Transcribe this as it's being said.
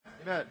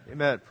Amen.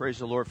 Amen. Praise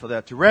the Lord for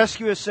that. To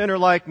rescue a sinner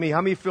like me.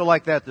 How many feel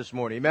like that this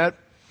morning? Amen.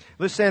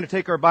 Let's stand and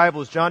take our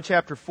Bibles. John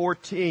chapter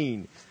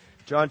 14.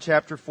 John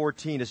chapter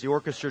 14. As the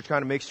orchestra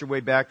kind of makes their way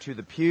back to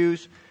the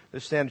pews,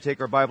 let's stand and take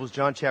our Bibles.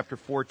 John chapter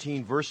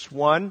 14, verse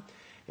 1.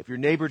 If your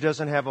neighbor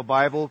doesn't have a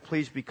Bible,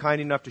 please be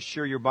kind enough to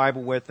share your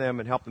Bible with them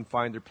and help them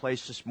find their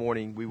place this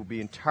morning. We will be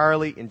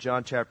entirely in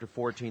John chapter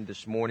 14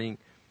 this morning.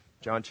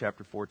 John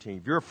chapter 14.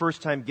 If you're a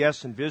first-time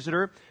guest and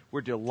visitor,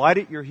 we're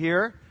delighted you're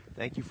here.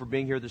 Thank you for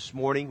being here this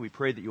morning. We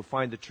pray that you'll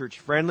find the church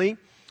friendly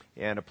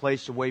and a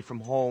place away from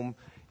home.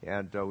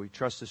 And we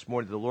trust this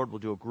morning that the Lord will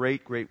do a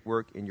great, great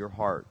work in your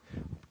heart.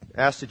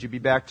 Ask that you be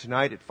back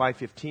tonight at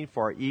 5:15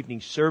 for our evening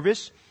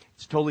service.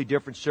 It's a totally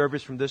different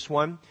service from this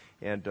one.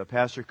 And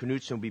Pastor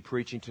Knutson will be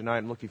preaching tonight.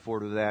 I'm looking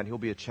forward to that. He'll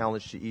be a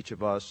challenge to each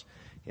of us.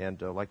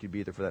 And I'd like you to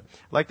be there for that.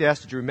 I'd like to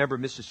ask that you remember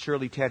Mrs.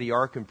 Shirley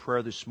Taddy-Ark in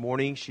prayer this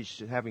morning.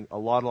 She's having a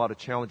lot of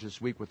challenges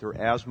this week with her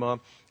asthma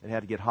and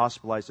had to get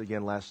hospitalized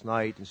again last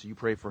night. And so you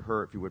pray for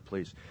her if you would,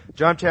 please.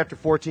 John chapter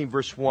 14,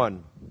 verse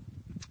 1.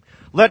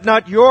 Let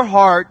not your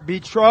heart be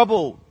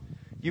troubled.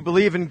 You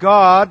believe in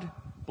God,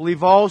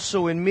 believe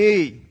also in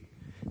me.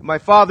 In my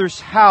Father's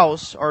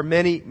house are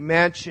many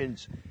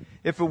mansions.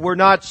 If it were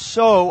not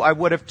so, I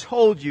would have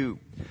told you.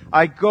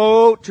 I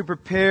go to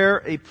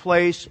prepare a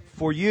place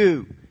for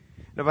you.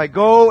 And if I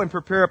go and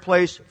prepare a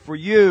place for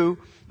you,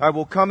 I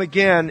will come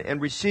again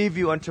and receive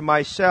you unto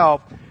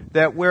myself,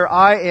 that where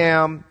I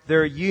am,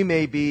 there ye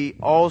may be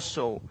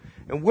also.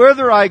 And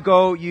whither I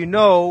go, you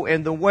know,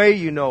 and the way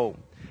you know.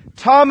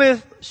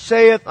 Thomas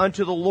saith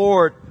unto the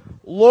Lord,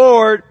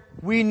 Lord,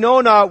 we know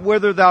not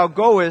whither thou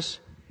goest,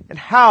 and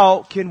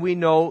how can we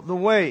know the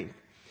way?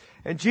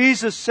 And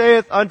Jesus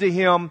saith unto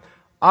him,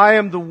 I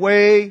am the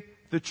way,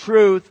 the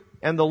truth,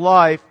 and the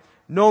life.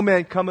 No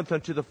man cometh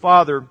unto the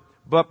Father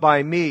but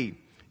by me.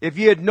 If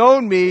ye had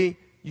known me,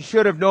 you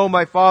should have known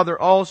my Father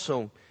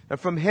also. And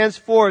from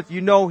henceforth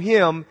you know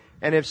him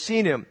and have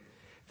seen him.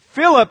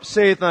 Philip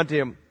saith unto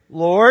him,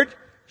 Lord,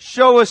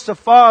 show us the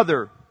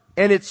Father,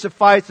 and it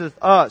sufficeth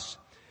us.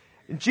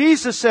 And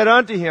Jesus said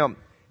unto him,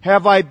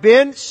 Have I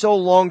been so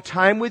long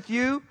time with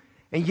you,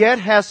 and yet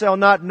hast thou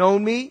not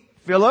known me,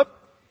 Philip?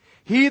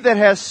 He that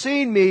has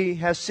seen me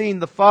has seen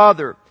the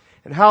Father.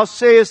 And how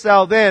sayest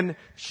thou then,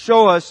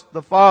 Show us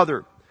the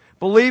Father?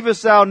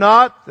 Believest thou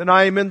not that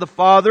I am in the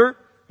Father,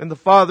 and the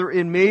Father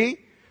in me?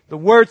 The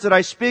words that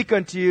I speak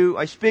unto you,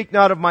 I speak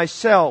not of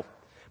myself,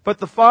 but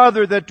the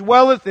Father that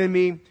dwelleth in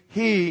me,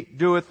 He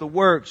doeth the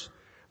works.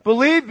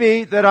 Believe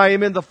me that I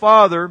am in the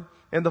Father,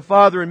 and the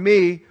Father in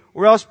me,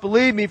 or else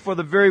believe me for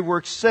the very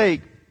work's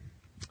sake.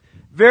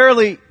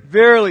 Verily,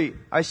 verily,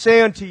 I say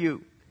unto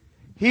you,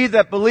 he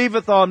that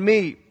believeth on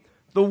me,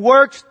 the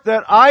works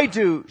that I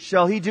do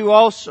shall he do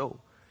also,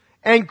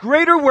 and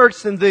greater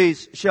works than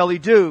these shall he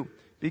do,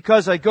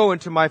 because I go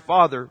into my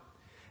Father.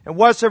 And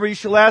whatsoever you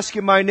shall ask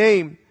in my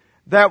name,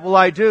 that will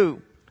I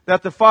do,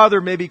 that the Father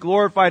may be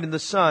glorified in the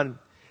Son.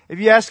 If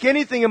you ask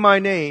anything in my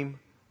name,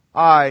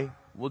 I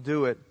will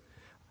do it.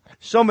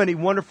 So many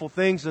wonderful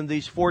things in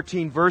these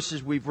 14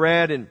 verses we've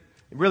read, and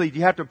really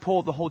you have to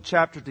pull the whole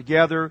chapter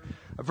together.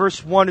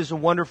 Verse 1 is a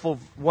wonderful,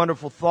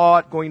 wonderful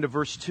thought. Going to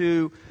verse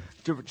 2,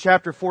 to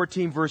chapter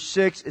 14, verse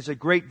 6 is a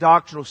great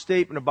doctrinal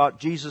statement about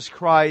Jesus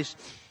Christ.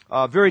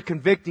 A very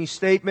convicting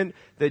statement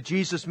that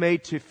Jesus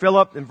made to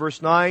Philip in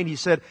verse 9. He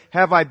said,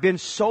 Have I been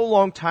so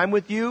long time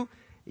with you,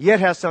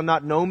 yet hast thou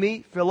not known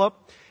me, Philip?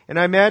 And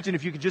I imagine,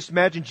 if you could just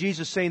imagine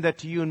Jesus saying that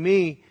to you and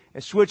me,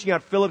 and switching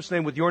out Philip's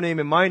name with your name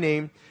and my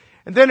name.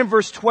 And then in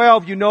verse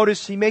 12, you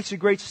notice he makes a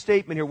great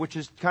statement here, which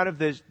is kind of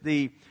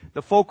the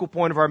focal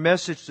point of our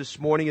message this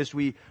morning as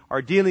we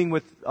are dealing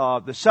with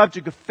the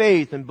subject of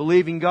faith and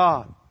believing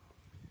God.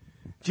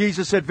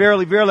 Jesus said,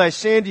 Verily, verily, I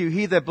say unto you,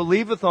 he that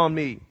believeth on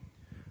me,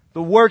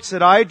 the works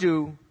that I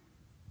do,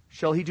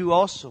 shall he do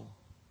also.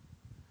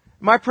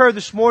 My prayer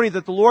this morning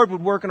that the Lord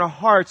would work in our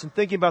hearts in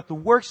thinking about the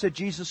works that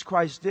Jesus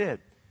Christ did,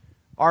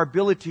 our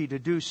ability to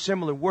do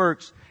similar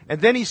works.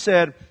 And then he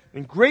said,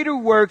 And greater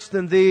works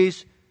than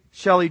these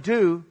shall he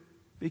do,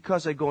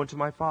 because I go into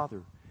my Father.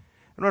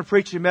 I'm going to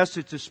preach a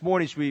message this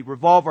morning as we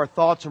revolve our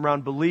thoughts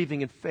around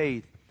believing in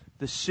faith,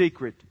 the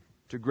secret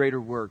to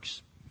greater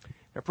works.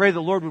 I pray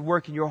the Lord would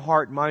work in your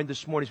heart and mind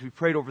this morning as we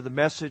prayed over the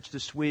message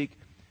this week.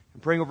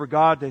 And praying over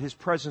God that His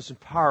presence and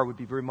power would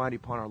be very mighty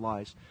upon our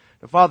lives.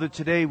 Now, Father,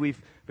 today we've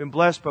been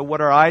blessed by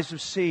what our eyes have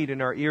seen and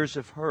our ears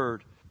have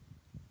heard.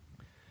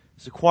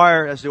 As the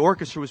choir, as the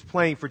orchestra was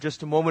playing for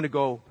just a moment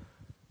ago,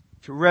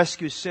 to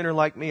rescue a sinner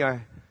like me,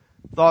 our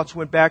thoughts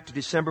went back to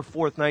December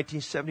 4th,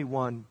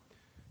 1971.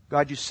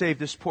 God, you saved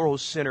this poor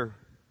old sinner.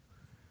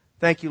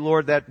 Thank you,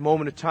 Lord, that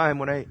moment of time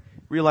when I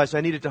realized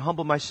I needed to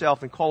humble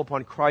myself and call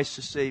upon Christ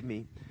to save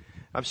me.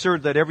 I'm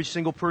certain that every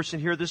single person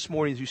here this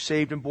morning who's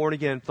saved and born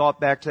again thought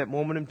back to that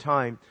moment in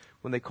time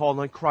when they called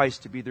on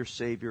Christ to be their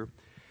Savior.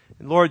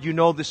 And Lord, you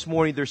know this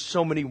morning there's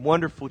so many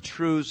wonderful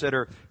truths that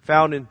are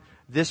found in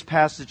this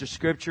passage of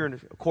Scripture and,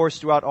 of course,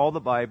 throughout all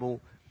the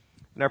Bible.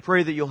 And I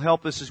pray that you'll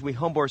help us as we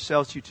humble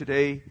ourselves to you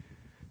today,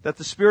 that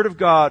the Spirit of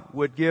God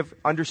would give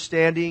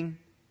understanding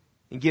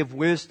and give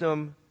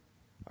wisdom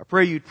I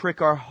pray You'd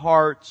prick our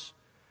hearts.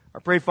 I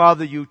pray,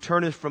 Father, You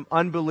turn us from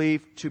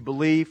unbelief to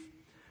belief.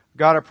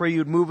 God, I pray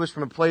You'd move us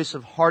from a place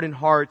of hardened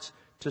hearts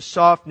to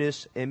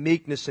softness and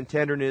meekness and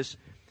tenderness.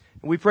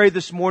 And we pray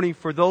this morning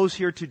for those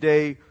here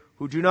today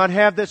who do not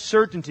have that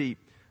certainty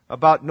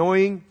about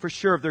knowing for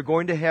sure if they're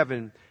going to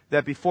heaven,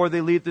 that before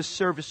they leave this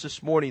service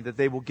this morning, that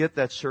they will get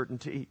that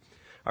certainty.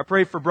 I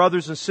pray for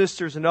brothers and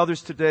sisters and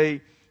others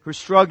today who are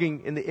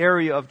struggling in the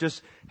area of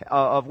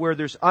of where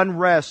there's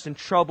unrest and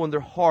trouble in their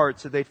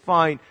hearts, that they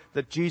find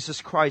that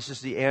Jesus Christ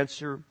is the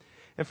answer.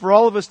 And for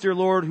all of us, dear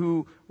Lord,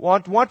 who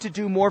want to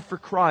do more for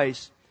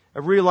Christ,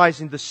 of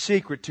realizing the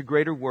secret to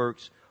greater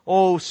works.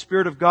 Oh,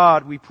 Spirit of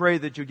God, we pray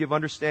that You give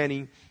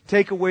understanding.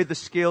 Take away the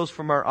scales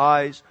from our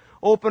eyes.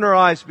 Open our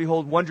eyes to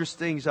behold wondrous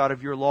things out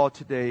of Your law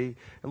today.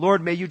 And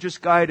Lord, may You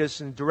just guide us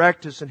and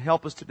direct us and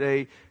help us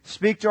today.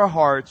 Speak to our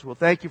hearts. We'll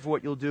thank You for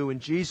what You'll do. In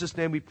Jesus'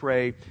 name we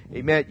pray.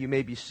 Amen. You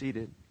may be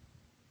seated.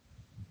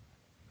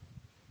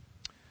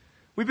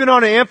 We've been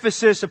on an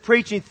emphasis, a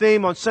preaching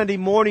theme on Sunday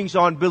mornings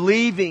on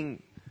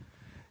believing.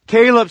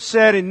 Caleb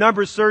said in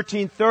Numbers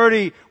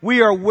 13:30,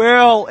 we are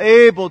well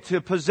able to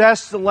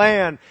possess the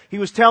land. He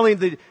was telling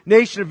the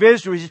nation of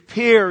Israel, his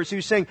peers, he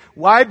was saying,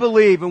 well, I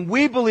believe and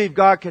we believe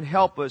God can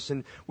help us.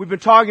 And we've been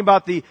talking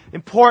about the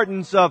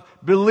importance of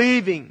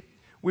believing.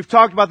 We've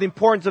talked about the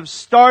importance of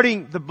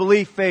starting the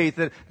belief faith,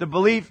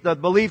 the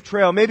belief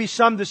trail. Maybe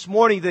some this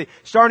morning, the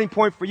starting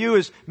point for you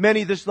is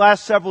many this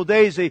last several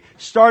days, they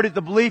started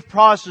the belief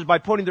process by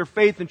putting their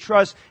faith and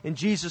trust in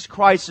Jesus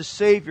Christ as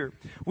Savior.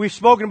 We've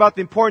spoken about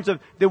the importance of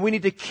that we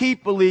need to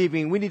keep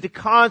believing. We need to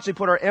constantly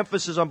put our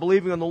emphasis on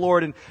believing on the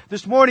Lord. And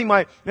this morning,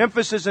 my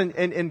emphasis and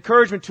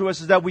encouragement to us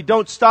is that we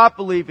don't stop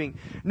believing.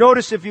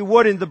 Notice, if you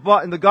would, in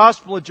the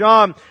Gospel of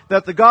John,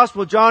 that the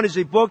Gospel of John is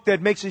a book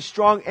that makes a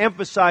strong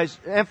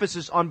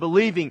emphasis on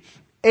believing.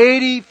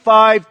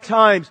 85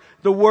 times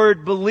the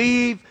word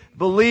believe,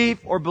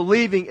 or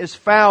believing is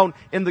found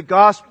in the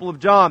Gospel of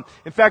John.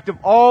 In fact, of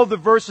all the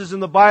verses in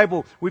the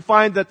Bible, we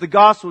find that the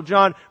Gospel of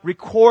John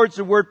records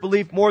the word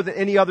believe more than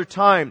any other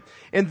time.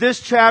 In this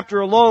chapter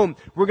alone,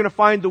 we're going to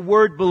find the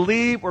word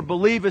believe or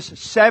believest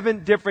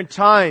 7 different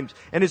times.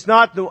 And it's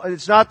not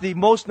the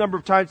most number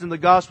of times in the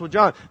Gospel of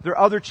John. There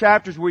are other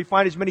chapters where we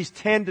find as many as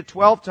 10 to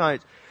 12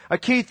 times. A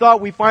key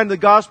thought we find in the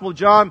Gospel of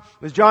John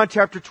is John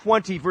chapter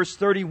 20, verse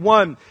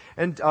 31.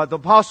 And the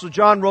Apostle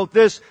John wrote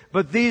this,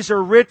 but these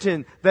are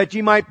written that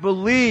ye might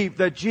believe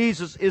that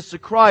Jesus is the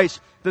Christ,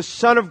 the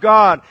Son of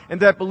God, and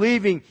that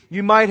believing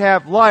you might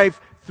have life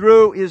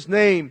through His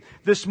name.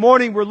 This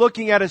morning we're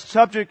looking at a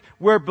subject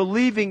where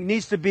believing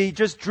needs to be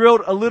just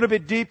drilled a little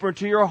bit deeper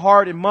into your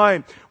heart and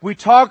mind. We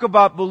talk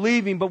about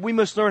believing, but we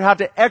must learn how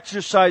to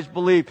exercise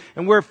belief,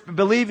 and where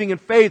believing in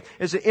faith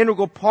is an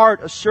integral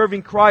part of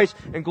serving Christ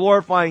and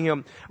glorifying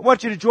Him. I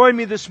want you to join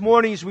me this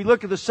morning as we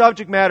look at the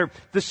subject matter,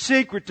 the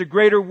secret to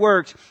greater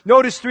works.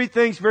 Notice 3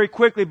 things very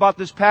quickly about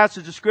this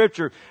passage of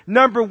Scripture.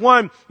 Number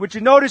 1, what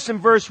you notice in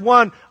verse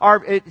 1,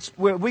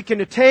 we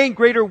can attain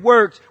greater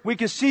works. We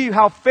can see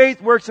how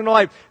faith works in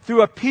life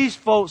through a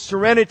peaceful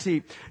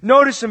serenity.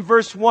 Notice in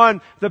verse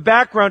 1 the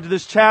background to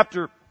this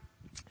chapter.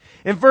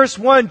 In verse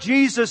 1,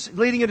 Jesus,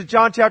 leading into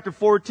John chapter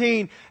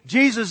 14,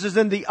 Jesus is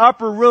in the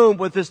upper room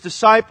with His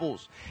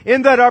disciples.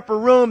 In that upper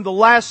room, the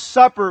Last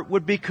Supper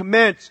would be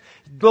commenced.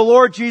 The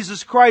Lord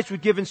Jesus Christ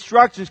would give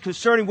instructions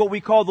concerning what we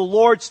call the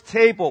Lord's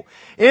table.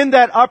 In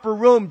that upper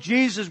room,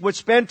 Jesus would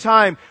spend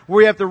time.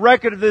 We have the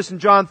record of this in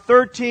John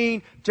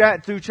 13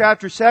 through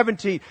chapter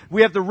 17.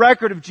 We have the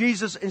record of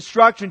Jesus'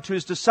 instruction to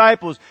His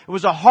disciples. It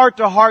was a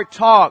heart-to-heart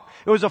talk.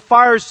 It was a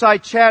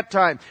fireside chat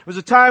time. It was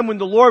a time when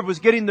the Lord was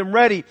getting them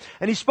ready.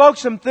 And He spoke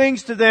some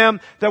things to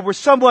them that were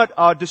somewhat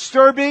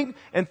disturbing,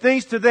 and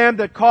things to them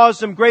that caused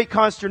them great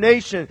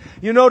consternation.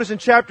 You notice in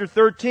chapter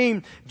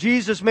 13,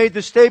 Jesus made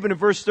this statement in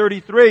verse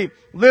 33,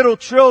 little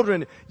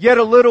children, yet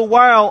a little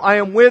while I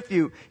am with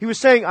you. He was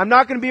saying, I'm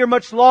not going to be here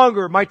much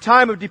longer. My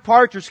time of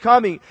departure is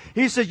coming.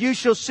 He said, you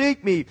shall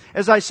seek me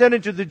as I said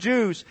unto the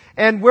Jews,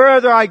 and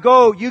wherever I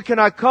go, you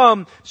cannot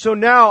come. So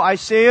now I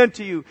say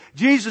unto you.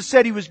 Jesus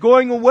said He was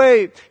going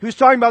away. He was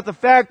talking about the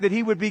fact that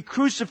He would be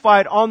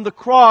crucified on the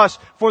cross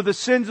for the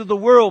sins of the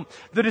world.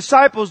 The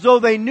disciples, though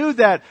they knew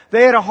that,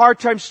 they had a hard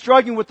time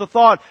struggling with the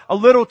thought, a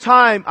little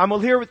time, I'm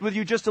here with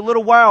you just a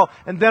little while,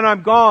 and then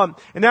I'm gone.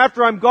 And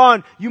after I'm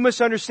gone, you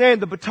must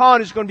understand the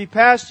baton is going to be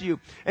passed to you.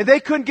 And they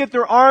couldn't get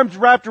their arms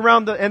wrapped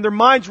around and their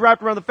minds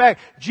wrapped around the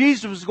fact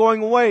Jesus was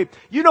going away.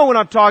 You know what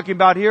I'm talking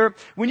about here.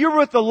 When you're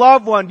with a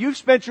loved one, you've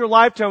spent your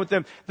lifetime with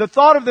them, the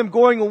thought of them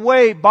going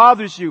away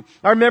bothers you.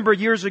 I remember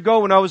years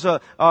ago when I was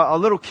a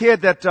little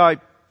kid that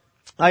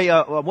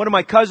One of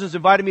my cousins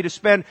invited me to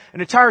spend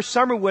an entire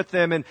summer with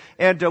them,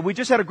 and we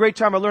just had a great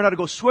time. I learned how to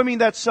go swimming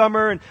that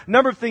summer and a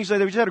number of things like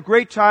that. We just had a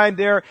great time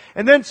there.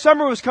 And then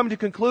summer was coming to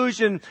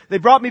conclusion. They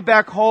brought me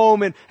back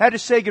home and had to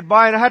say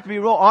goodbye. And I have to be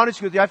real honest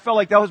with you. I felt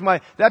like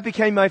that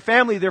became my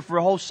family there for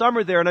a whole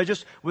summer there. And I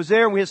just was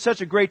there, and we had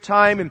such a great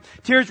time. And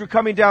tears were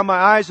coming down my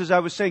eyes as I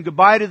was saying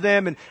goodbye to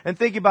them and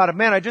thinking about it.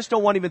 Man, I just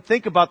don't want to even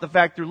think about the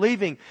fact they're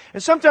leaving.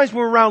 And sometimes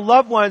when we're around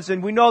loved ones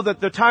and we know that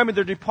the time of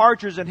their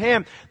departure is at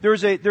hand,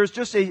 there's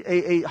just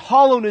a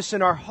hollowness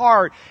in our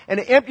heart and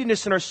an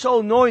emptiness in our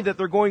soul knowing that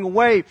they're going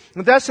away.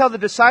 And that's how the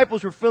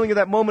disciples were feeling at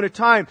that moment of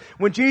time.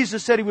 When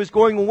Jesus said He was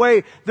going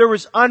away, there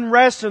was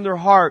unrest in their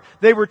heart.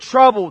 They were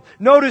troubled.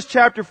 Notice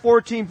chapter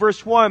 14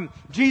 verse 1.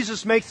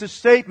 Jesus makes this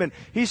statement.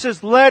 He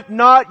says, "Let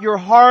not your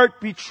heart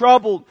be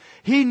troubled."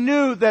 He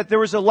knew that there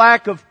was a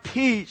lack of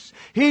peace.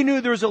 He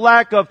knew there was a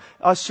lack of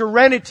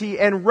serenity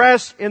and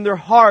rest in their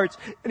hearts.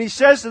 And He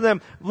says to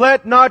them,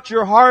 "Let not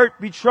your heart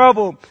be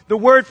troubled." The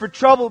word for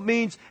trouble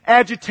means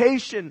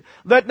agitation.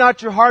 Let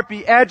not your heart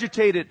be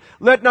agitated.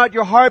 Let not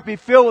your heart be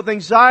filled with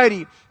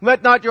anxiety.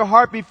 Let not your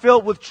heart be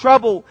filled with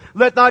trouble.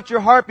 Let not your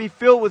heart be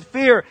filled with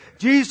fear.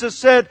 Jesus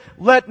said,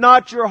 "Let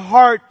not your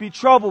heart be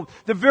troubled."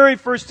 The very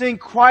first thing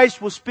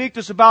Christ will speak to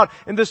us about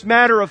in this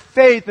matter of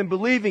faith and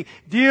believing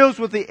deals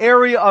with the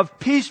area of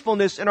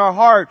peacefulness in our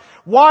heart.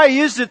 Why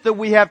is it that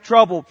we have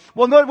trouble?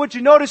 Well, what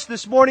you notice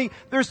this morning,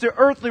 there's the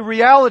earthly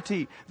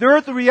reality. The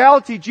earthly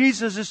reality,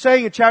 Jesus is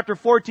saying in chapter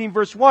 14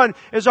 verse 1,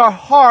 is our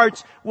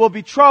hearts will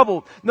be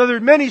troubled. Now, there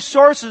are many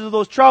sources of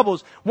those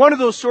troubles. One of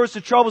those sources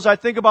of troubles I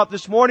think about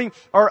this morning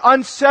are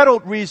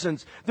unsettled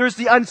reasons. There's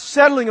the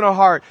unsettling in our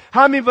heart.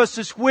 How many of us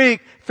this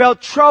week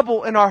felt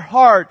trouble in our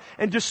heart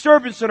and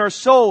disturbance in our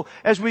soul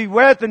as we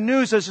read the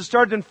news as it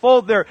started to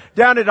unfold there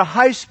down at a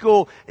high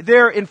school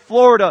there in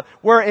Florida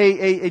where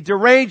a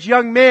deranged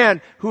young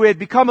man who had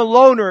become a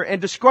loner and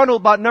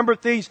disgruntled about a number of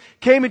things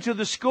came into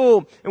the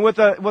school and with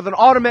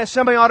an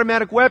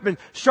semi-automatic weapon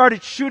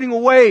started shooting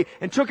away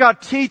and took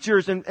out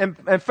teachers and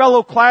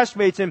fellow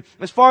classmates. And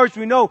as far as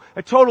we know,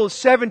 a total of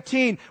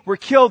 17 were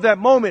killed that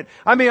moment.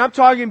 I mean, I'm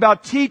talking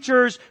about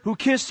teachers who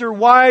kissed their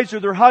wives or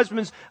their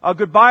husbands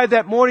goodbye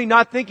that morning,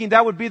 not thinking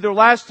that would be their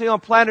last day on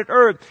planet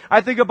Earth.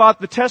 I think about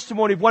the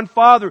testimony of one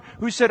father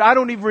who said, "I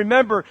don't even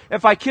remember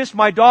if I kissed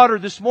my daughter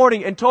this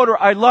morning and told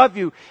her I love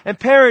you." And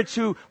parents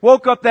who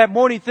woke up that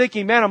morning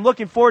thinking, "Man, I'm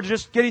looking forward to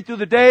just getting through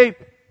the day.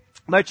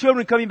 My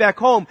children coming back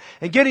home,"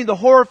 and getting the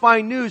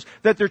horrifying news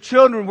that their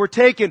children were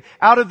taken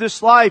out of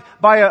this life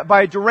by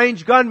a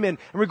deranged gunman.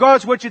 And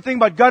regardless of what you think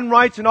about gun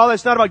rights and all that,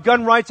 it's not about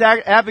gun rights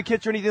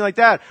advocates or anything like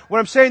that. What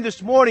I'm saying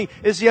this morning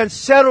is the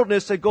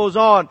unsettledness that goes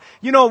on.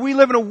 You know, we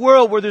live in a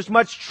world where there's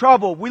much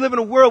trouble. We live in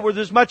a world where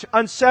there's much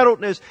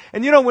unsettledness.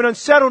 And you know, when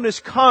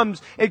unsettledness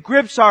comes, it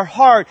grips our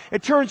heart.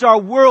 It turns our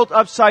world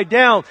upside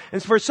down.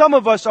 And for some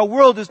of us, our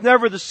world is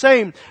never the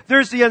same.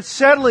 There's the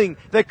unsettling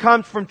that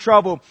comes from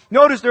trouble.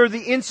 Notice there are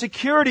the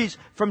insecurities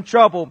from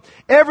trouble.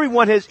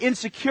 Everyone has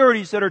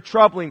insecurities that are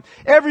troubling.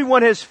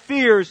 Everyone has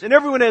fears and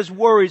everyone has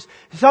worries.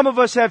 Some of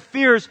us have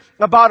fears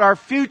about our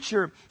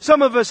future.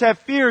 Some of us have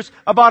fears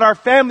about our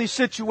family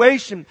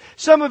situation.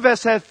 Some of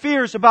us have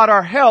fears about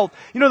our health.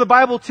 You know, the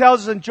Bible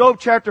tells us in Job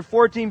chapter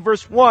 14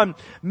 verse 1,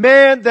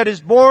 "Man that is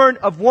born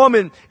of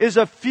woman is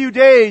a few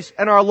days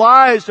and our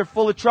lives are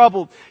full of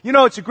trouble." You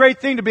know, it's a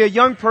great thing to be a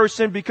young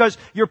person because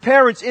your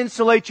parents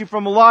insulate you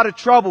from a lot of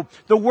trouble.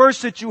 The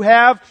worst that you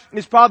have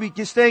is probably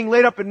staying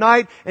late up at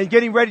night and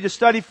getting ready to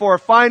study for a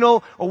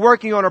final or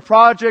working on a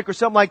project or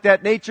something like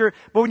that nature.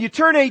 But when you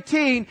turn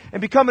 18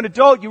 and become an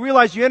adult, you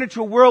realize you enter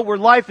into a world where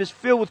life is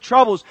filled with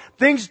troubles.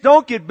 Things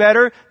don't get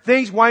better.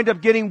 Things wind up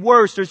getting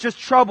worse. There's just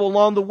trouble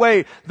along the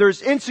way.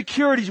 There's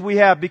insecurities we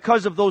have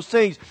because of those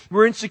things.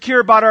 We're insecure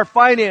about our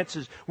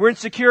finances. We're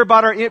insecure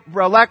about our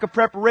lack of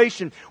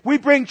preparation. We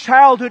bring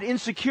childhood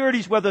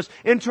insecurities with us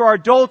into our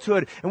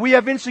adulthood. And we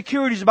have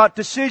insecurities about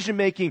decision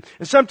making.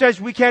 And sometimes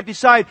we can't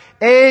decide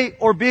A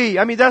or B.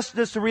 I mean, that's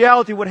the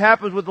reality of what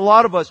happens with a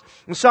lot of us.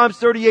 In Psalms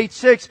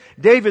 38:6,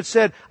 David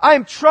said, "I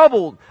am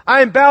troubled.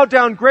 I am bowed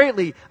down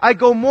greatly. I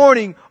go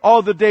mourning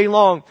all the day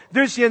long."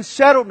 There's the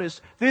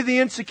unsettledness. There's the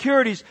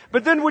insecurities.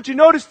 But then would you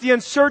notice the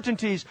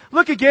uncertainties?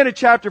 Look again at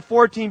chapter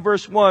 14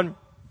 verse 1.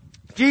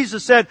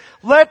 Jesus said,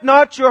 "Let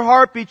not your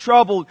heart be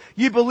troubled.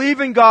 You believe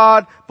in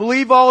God,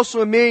 believe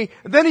also in me."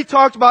 And then He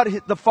talked about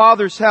the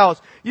Father's house.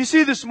 You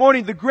see this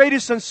morning, the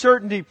greatest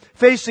uncertainty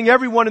facing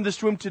everyone in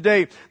this room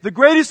today, the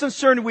greatest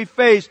uncertainty we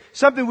face,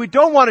 something we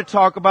don't want to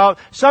talk about,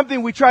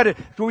 something we try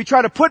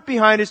to put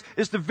behind us,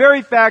 is the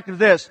very fact of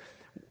this: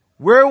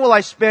 where will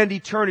I spend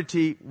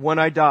eternity when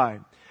I die?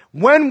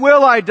 When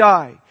will I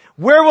die?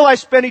 Where will I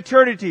spend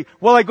eternity?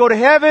 Will I go to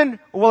heaven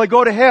or will I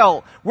go to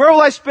hell? Where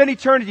will I spend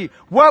eternity?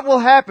 What will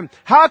happen?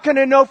 How can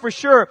I know for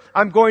sure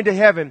I'm going to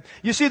heaven?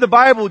 You see, the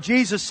Bible,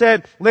 Jesus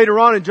said later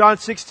on in John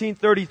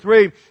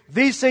 16:33,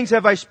 these things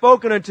have I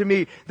spoken unto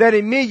me, that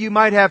in me you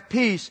might have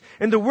peace.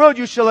 In the world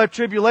you shall have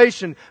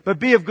tribulation, but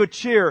be of good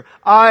cheer.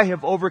 I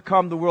have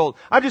overcome the world.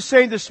 I'm just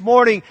saying this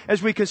morning,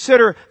 as we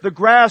consider the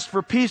grasp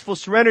for peaceful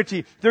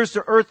serenity, there's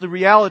the earthly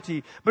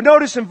reality. But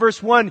notice in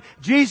verse 1,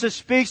 Jesus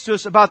speaks to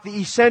us about the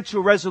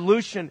essential resolution.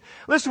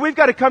 Listen, we've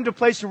got to come to a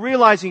place of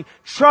realizing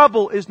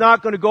trouble is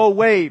not going to go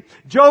away.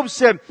 Job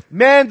said,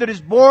 man that is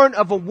born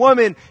of a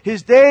woman,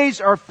 his days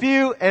are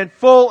few and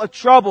full of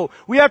trouble.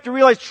 We have to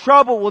realize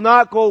trouble will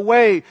not go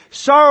away.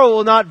 Sorrow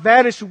will not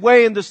vanish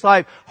away in this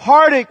life.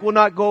 Heartache will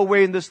not go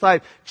away in this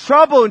life.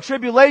 Trouble and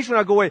tribulation will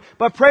not go away.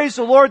 But praise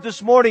the Lord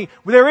this morning,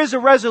 there is a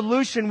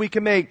resolution we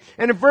can make.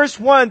 And in verse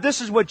 1,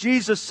 this is what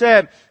Jesus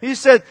said. He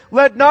said,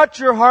 let not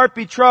your heart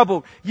be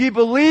troubled. Ye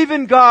believe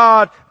in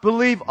God,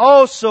 believe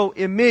also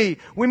in me.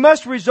 We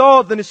must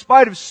resolve that in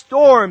spite of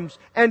storms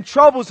and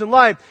troubles in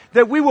life,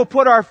 that we will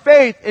put our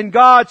faith in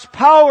God's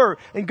power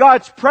and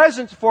God's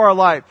presence for our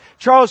life.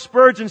 Charles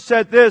Spurgeon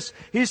said this.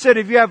 He said,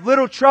 if you have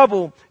little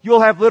trouble,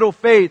 you'll have little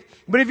faith.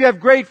 But if you have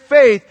great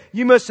faith,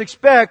 you must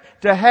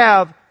expect to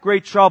have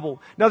great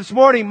trouble. Now this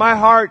morning, my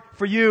heart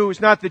for you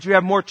is not that you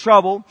have more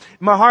trouble.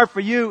 My heart for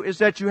you is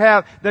that you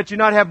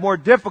not have more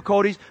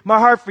difficulties. My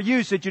heart for you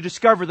is that you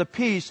discover the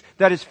peace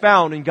that is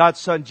found in God's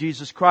Son,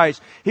 Jesus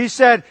Christ. He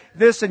said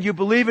this, and you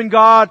believe in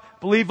God,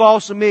 believe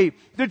also me.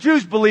 The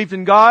Jews believed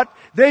in God.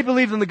 They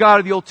believed in the God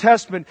of the Old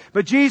Testament.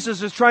 But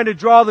Jesus is trying to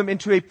draw them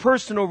into a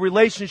personal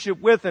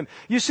relationship with Him.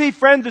 You see,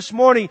 friend, this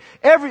morning,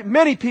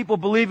 many people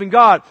believe in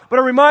God. But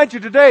I remind you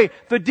today,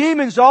 the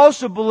demons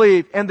also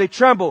believe and they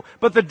tremble.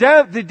 But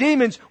the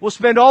demons will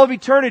spend all of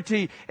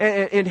eternity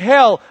in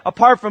hell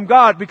apart from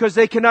God because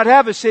they cannot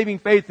have a saving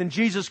faith in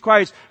Jesus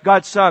Christ,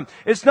 God's Son.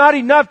 It's not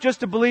enough just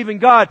to believe in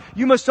God.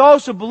 You must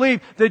also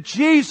believe that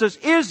Jesus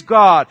is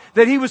God,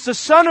 that He was the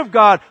Son of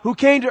God who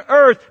came to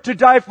earth to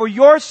die for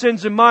your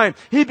sins and mine.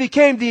 He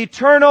became the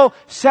eternal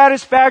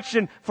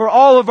satisfaction for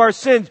all of our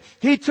sins.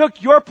 He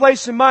took your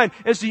place and mine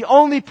as the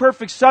only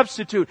perfect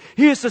substitute.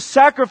 He is the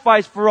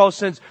sacrifice for all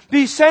sins.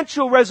 The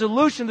essential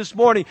resolution this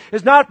morning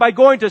is not by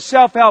going to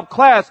self-help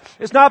class.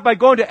 It's not by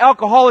going to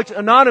Alcoholics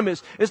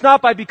Anonymous. It's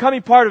not by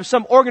becoming part of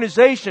some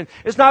organization.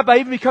 It's not by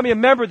even becoming a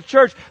member of the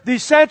church. The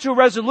essential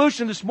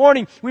resolution this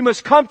morning we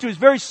must come to is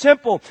very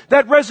simple.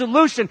 That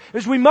resolution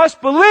is we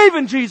must believe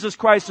in Jesus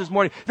Christ this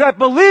morning. That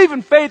believe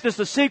in faith is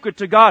the secret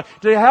to God,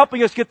 to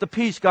helping us get the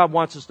peace God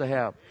wants us to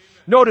have.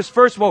 Notice,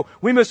 first of all,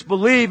 we must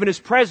believe in His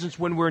presence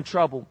when we're in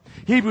trouble.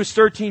 Hebrews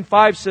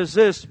 13:5 says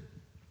this,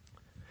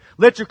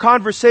 let your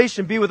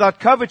conversation be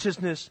without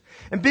covetousness,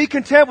 and be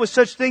content with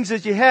such things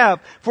as you have.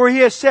 For He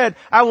has said,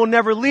 I will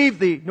never leave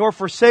thee, nor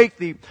forsake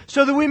thee.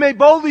 So that we may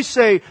boldly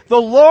say,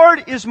 the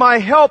Lord is my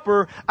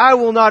helper. I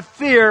will not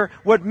fear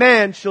what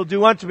man shall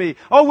do unto me.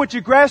 Oh, would you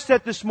grasp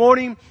that this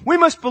morning? We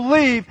must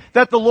believe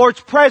that the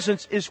Lord's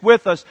presence is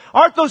with us.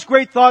 Aren't those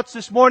great thoughts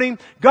this morning?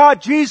 God,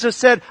 Jesus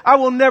said, I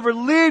will never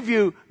leave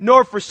you,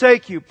 nor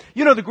forsake you.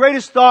 You know, the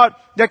greatest thought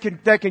that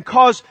can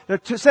cause,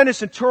 to send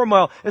us in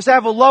turmoil is to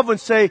have a loved one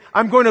say,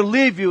 I'm going to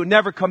leave you and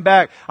never come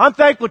back. I'm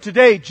thankful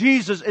today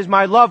Jesus is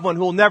my loved one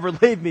who will never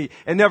leave me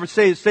and never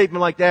say a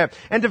statement like that.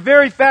 And the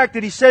very fact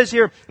that He says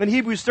here in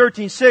Hebrews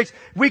 13:6,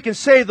 we can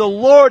say the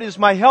Lord is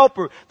my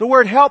helper. The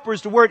word helper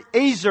is the word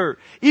Ezer.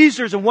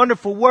 Ezer is a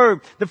wonderful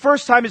word. The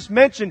first time it's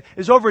mentioned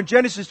is over in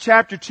Genesis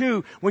chapter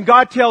 2 when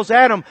God tells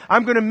Adam,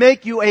 I'm going to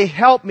make you a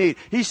helpmeet.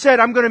 He said,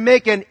 I'm going to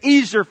make an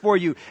Ezer for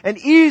you. An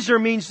Ezer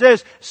means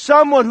this,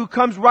 someone who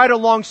comes right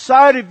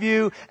alongside of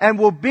you and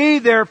will be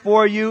there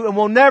for you and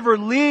will never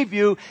leave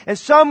you, and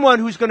someone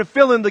who's going to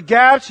fill in the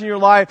gaps in your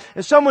life,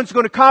 and someone's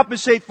going to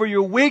compensate for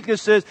your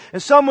weaknesses,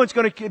 and someone's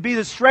going to be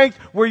the strength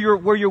where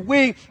you're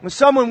weak, and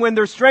someone when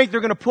there's strength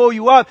they're going to pull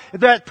you up.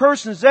 That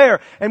person's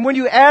there. And when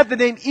you add the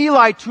name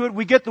Eli to it,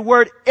 we get the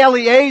word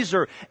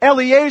Eliezer.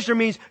 Eliezer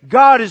means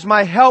God is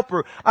my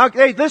helper.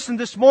 Hey, listen,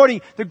 this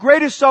morning, the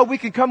greatest thought we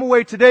can come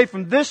away today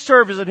from this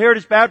service at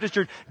Heritage Baptist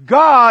Church,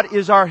 God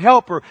is our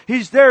helper.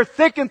 He's there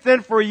thick and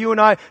thin for you and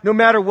I, no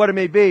matter what it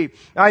may be.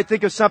 I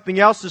think of something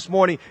else this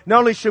morning. Not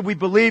only should we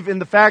believe in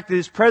the fact that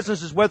His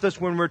presence is with us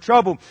when we're in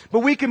trouble, but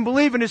we can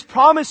believe in His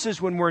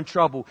promises when we're in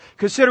trouble.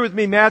 Consider with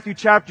me Matthew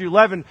chapter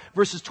 11,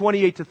 verses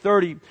 28 to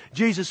 30.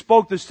 Jesus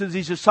spoke this to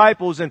these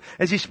disciples, and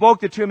as He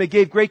spoke it to them, it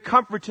gave great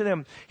comfort to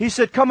them. He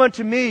said, come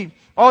unto me,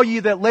 all ye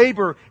that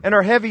labor and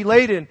are heavy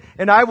laden,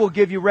 and I will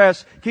give you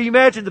rest. Can you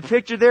imagine the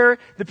picture there?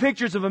 The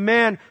pictures of a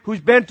man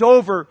who's bent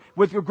over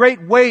with the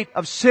great weight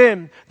of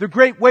sin, the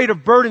great weight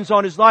of burdens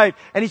on his life,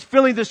 and he's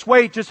feeling this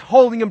weight just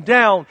holding him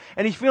down,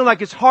 and he's feeling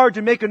like it's hard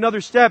to make another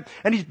step,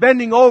 and he's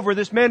bending over.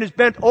 This man is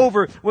bent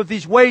over with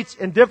these weights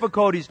and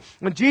difficulties.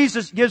 When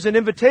Jesus gives an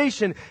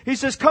invitation, He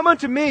says, come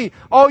unto me,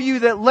 all you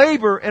that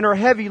labor and are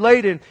heavy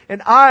laden,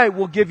 and I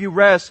will give you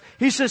rest.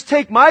 He says,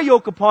 take my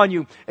yoke upon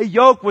you. A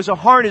yoke was a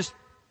harness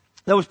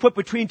that was put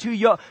between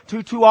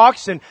two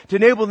oxen to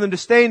enable them to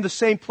stay in the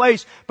same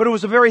place, but it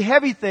was a very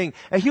heavy thing.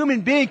 A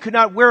human being could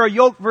not wear a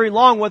yoke very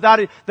long without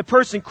the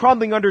person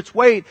crumbling under its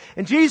weight.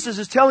 And Jesus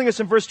is telling us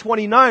in verse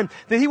 29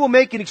 that He will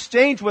make an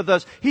exchange with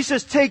us. He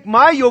says, "Take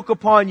my yoke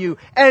upon you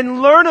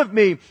and learn of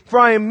me, for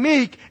I am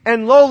meek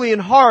and lowly in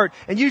heart,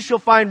 and you shall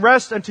find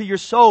rest unto your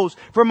souls.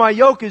 For my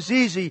yoke is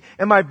easy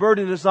and my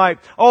burden is light."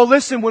 Oh,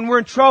 listen, when we're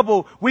in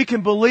trouble, we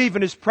can believe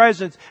in His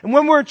presence. And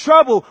when we're in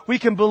trouble, we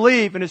can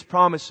believe in His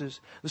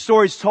promises. The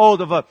story is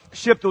told of a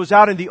ship that was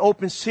out in the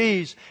open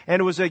seas, and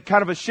it was a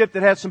kind of a ship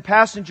that had some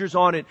passengers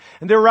on it.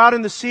 And they were out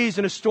in the seas,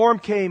 and a storm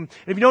came.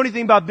 And if you know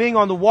anything about being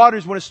on the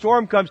waters when a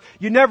storm comes,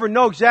 you never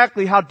know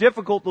exactly how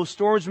difficult those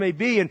storms may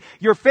be. And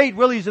your fate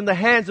really is in the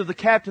hands of the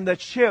captain of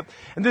that ship.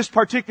 And this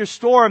particular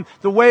storm,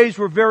 the waves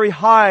were very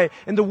high,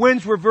 and the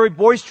winds were very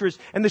boisterous,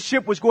 and the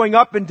ship was going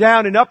up and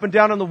down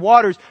on the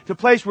waters to a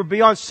place where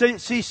beyond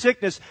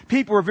seasickness,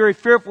 people were very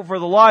fearful for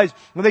their lives.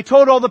 When they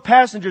told all the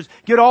passengers,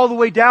 get all the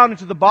way down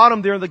into the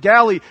bottom there in the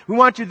galley. We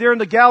want you there in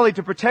the galley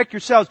to protect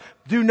yourselves.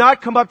 Do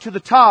not come up to the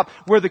top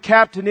where the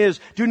captain is.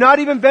 Do not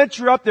even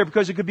venture up there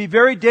because it could be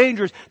very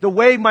dangerous. The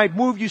wave might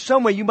move you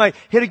some way. You might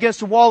hit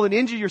against the wall and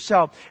injure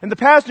yourself. And the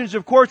passengers,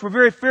 of course, were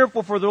very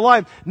fearful for their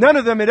life. None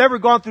of them had ever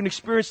gone through an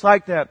experience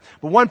like that.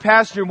 But one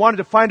passenger wanted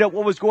to find out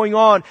what was going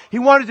on. He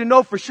wanted to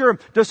know for sure,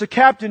 does the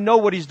captain know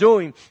what he's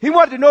doing? He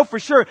wanted to know for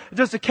sure,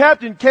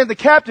 can the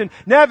captain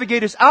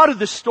navigate us out of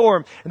this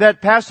storm? And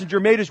that passenger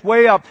made his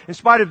way up in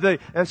spite of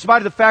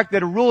the fact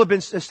that a rule had been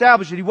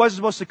established that he wasn't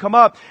supposed to come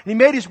up. And he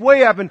made his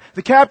way up, and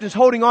the captain's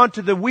holding on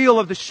to the wheel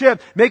of the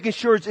ship, making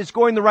sure it's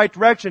going the right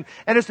direction.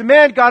 And as the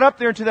man got up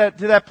there to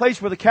that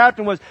place where the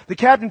captain was, the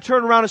captain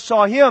turned around and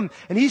saw him,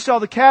 and he saw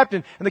the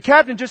captain. And the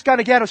captain just kind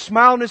of had a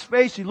smile on his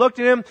face. He looked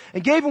at him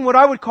and gave him what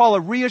I would call a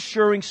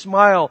reassuring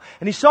smile.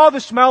 And he saw the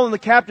smile on the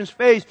captain's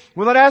face.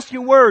 Without asking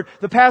a word,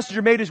 the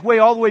passenger made his way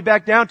all the way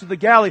back down to the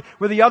galley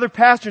where the other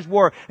passengers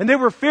were. And they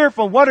were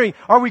fearful, wondering,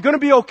 are we going to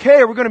be okay?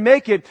 Are we going to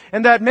make it?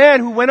 And that man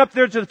who went up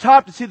there to the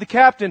top to see the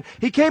captain,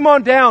 he came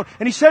on down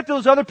and he said to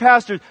those other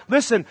passengers,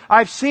 listen,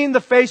 I've seen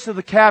the face of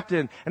the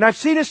captain and I've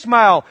seen his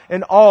smile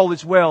and all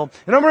is well.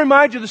 And I'm going to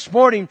remind you this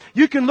morning,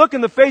 you can look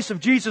in the face of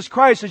Jesus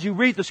Christ as you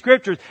read the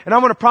scriptures, and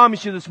I'm going to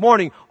promise you this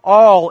morning,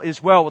 all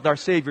is well with our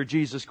Savior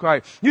Jesus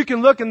Christ. You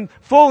can look in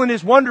full in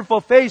His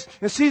wonderful face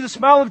and see the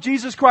smile of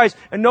Jesus Christ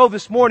and know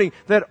this morning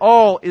that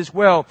all is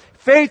well.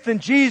 Faith in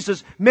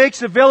Jesus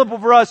makes available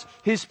for us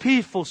His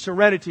peaceful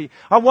serenity.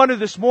 I wonder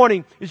this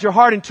morning, is your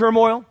heart in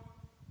turmoil?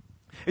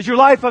 Is your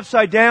life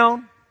upside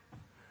down?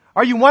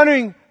 Are you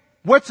wondering,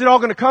 what's it all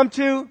going to come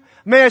to?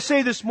 May I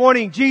say this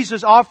morning,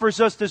 Jesus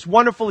offers us this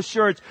wonderful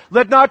assurance.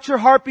 Let not your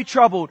heart be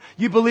troubled.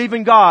 You believe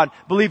in God,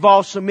 believe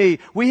also me.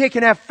 We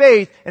can have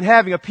faith in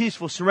having a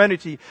peaceful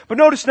serenity. But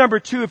notice number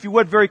 2, if you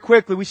would, very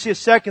quickly, we see a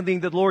second thing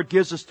that the Lord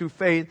gives us through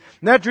faith.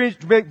 And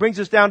that brings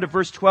us down to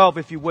verse 12,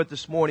 if you would,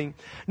 this morning.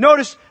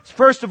 Notice,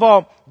 first of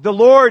all, the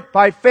Lord,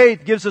 by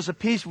faith, gives us a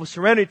peaceful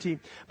serenity.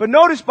 But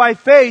notice, by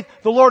faith,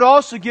 the Lord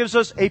also gives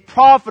us a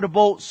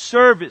profitable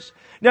service.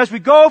 Now, as we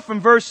go from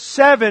verse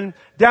 7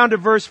 down to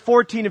verse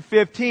 14 and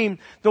 15,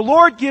 the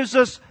Lord gives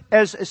us,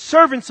 as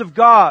servants of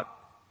God,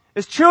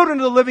 as children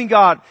of the living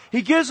God,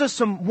 He gives us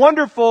some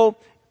wonderful,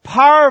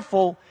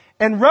 powerful,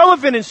 and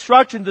relevant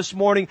instruction this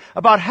morning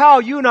about how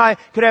you and I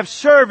could have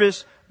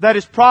service that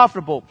is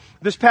profitable.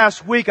 This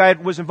past week, I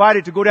was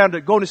invited to go down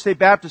to Golden State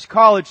Baptist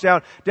College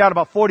down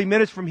about 40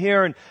 minutes from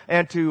here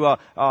and to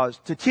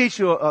teach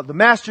the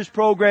master's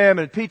program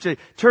and teach a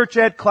church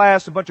ed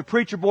class, a bunch of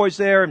preacher boys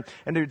there and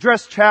to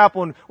address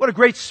chapel. And what a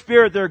great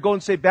spirit there at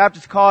Golden State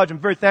Baptist College. I'm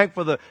very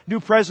thankful for the new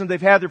president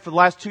they've had there for the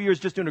last 2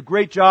 years, just doing a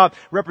great job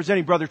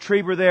representing Brother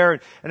Trieber there.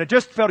 And I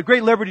just felt a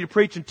great liberty to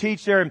preach and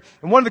teach there. And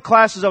in one of the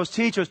classes I was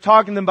teaching, I was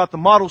talking to them about the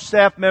model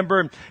staff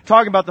member and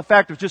talking about the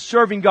fact of just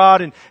serving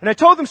God. And I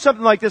told them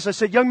something like this. I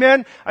said, young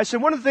men,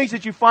 one of the things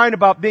that you find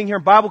about being here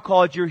in Bible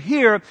college, you're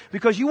here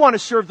because you want to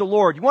serve the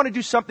Lord. You want to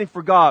do something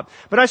for God.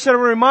 But I said, I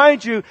want to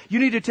remind you, you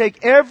need to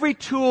take every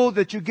tool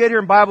that you get here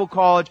in Bible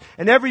college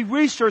and every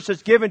resource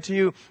that's given to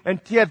you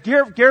and to have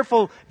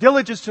careful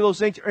diligence to those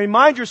things. And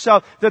remind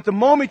yourself that the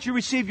moment you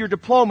receive your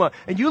diploma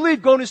and you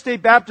leave Golden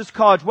State Baptist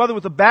College, whether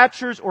with a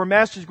bachelor's or a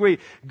master's degree,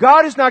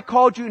 God has not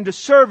called you into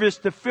service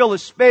to fill a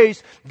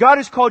space. God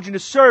has called you into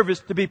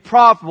service to be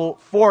profitable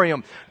for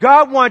Him.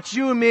 God wants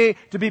you and me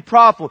to be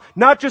profitable.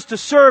 Not just to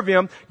serve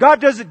Him.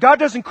 God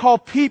doesn't call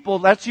people,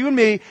 that's you and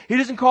me, He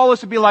doesn't call us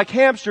to be like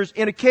hamsters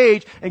in a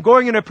cage and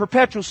going in a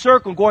perpetual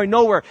circle, going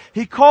nowhere.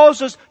 He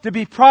calls us to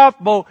be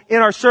profitable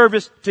in our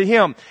service to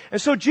Him.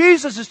 And so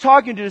Jesus is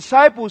talking to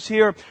disciples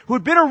here who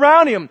had been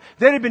around Him.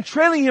 They had been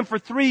trailing Him for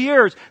 3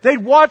 years.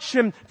 They'd watched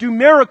Him do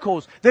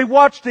miracles. They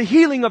watched the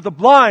healing of the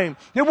blind.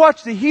 They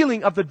watched the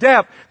healing of the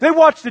deaf. They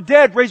watched the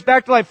dead raised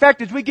back to life. In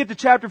fact, as we get to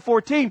chapter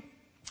 14,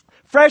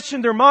 fresh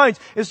in their minds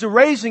is the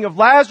raising of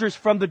Lazarus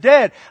from the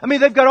dead. I mean,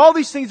 they've got all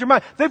these things in their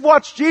mind. They've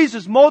watched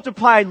Jesus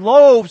multiply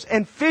loaves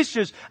and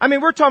fishes. I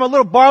mean, we're talking about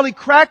little barley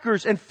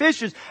crackers and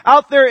fishes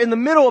out there in the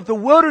middle of the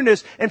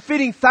wilderness and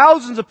feeding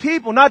thousands of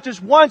people, not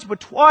just once, but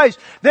twice.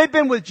 They've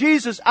been with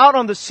Jesus out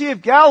on the Sea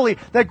of Galilee,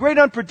 that great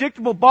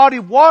unpredictable body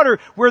of water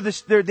where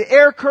the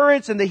air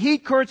currents and the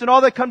heat currents and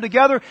all that come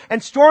together,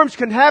 and storms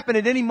can happen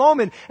at any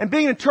moment. And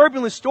being in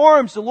turbulent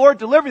storms, the Lord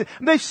delivered them.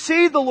 And they've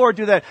seen the Lord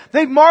do that.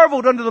 They've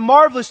marveled under the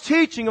marvelous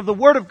teaching of the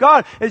Word of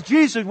God as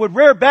Jesus would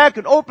rear back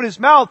and open His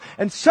mouth,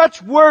 and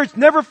such words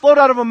never flowed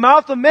out of a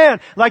mouth of man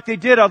like they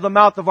did out of the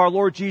mouth of our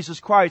Lord Jesus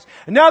Christ.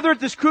 And now they're at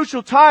this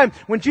crucial time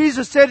when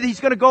Jesus said that He's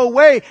going to go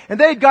away, and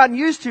they had gotten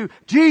used to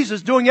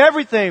Jesus doing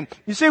everything.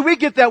 You see, we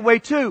get that way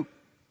too.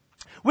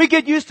 We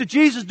get used to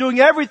Jesus doing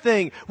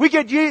everything. We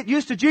get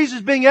used to Jesus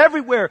being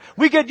everywhere.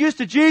 We get used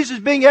to Jesus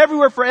being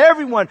everywhere for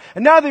everyone.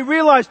 And now they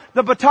realize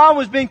the baton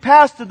was being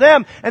passed to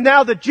them, and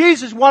now that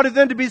Jesus wanted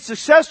them to be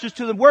successors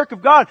to the work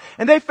of God,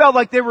 and they felt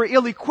like they were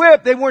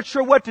ill-equipped. They weren't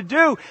sure what to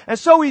do. And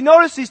so we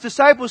notice these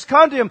disciples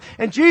come to Him,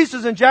 and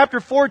Jesus in chapter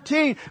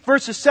 14,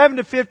 verses 7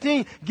 to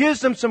 15, gives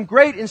them some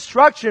great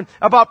instruction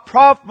about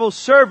profitable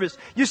service.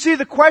 You see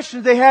the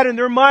questions they had in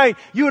their mind.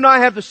 You and I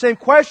have the same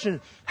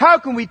question. How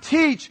can we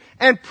teach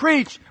and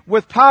preach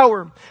with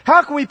power?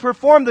 How can we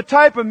perform the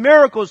type of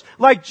miracles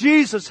like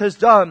Jesus has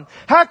done?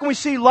 How can we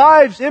see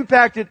lives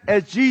impacted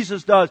as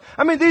Jesus does?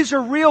 I mean, these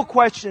are real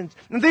questions,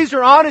 and these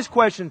are honest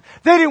questions.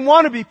 They didn't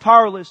want to be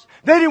powerless.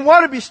 They didn't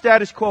want to be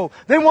status quo.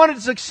 They wanted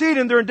to succeed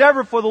in their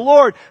endeavor for the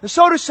Lord. And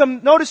so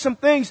notice some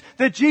things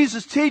that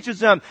Jesus teaches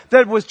them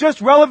that was just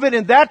relevant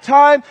in that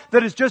time,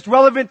 that is just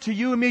relevant to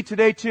you and me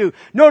today too.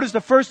 Notice the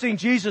first thing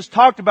Jesus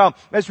talked about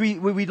as we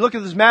look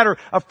at this matter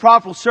of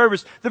profitable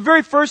service. The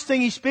very first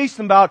thing He speaks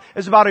about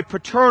is about a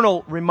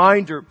paternal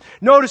reminder.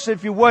 Notice,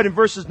 if you would, in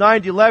verses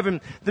 9 to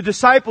 11, the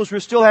disciples were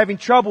still having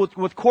trouble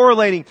with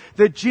correlating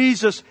that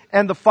Jesus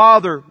and the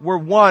Father were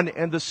one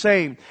and the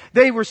same.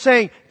 They were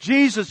saying,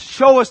 Jesus,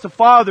 show us the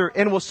Father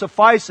and it will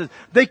suffice us.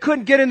 They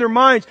couldn't get in their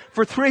minds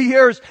for 3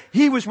 years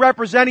He was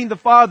representing the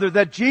Father,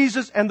 that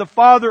Jesus and the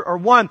Father are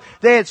one.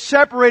 They had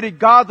separated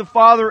God the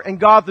Father and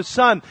God the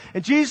Son.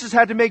 And Jesus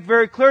had to make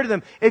very clear to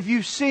them, if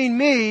you've seen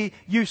me,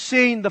 you've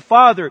seen the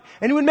Father.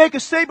 And He would make a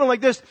statement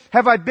like this,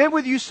 have I been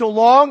with you so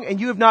long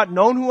and you have not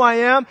known who I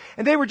am?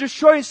 And they were just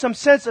showing some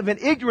sense of an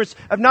ignorance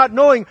of not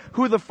knowing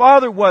who the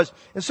Father was.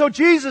 And so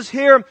Jesus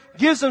here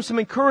gives them some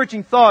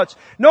encouraging thoughts.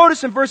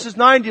 Notice in verses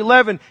 9 to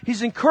 11,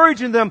 He's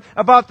encouraging them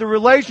about the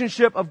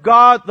relationship of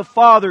God the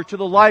Father to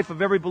the life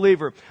of every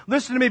believer.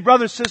 Listen to me,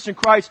 brothers and sisters in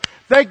Christ.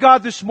 Thank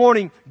God this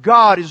morning,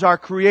 God is our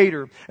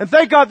Creator. And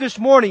thank God this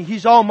morning,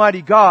 He's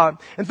Almighty God.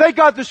 And thank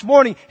God this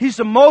morning, He's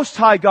the Most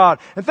High God.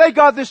 And thank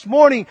God this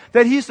morning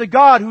that He's the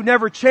God who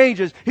never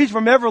changes. He's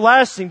from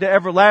everlasting to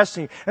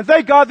everlasting. And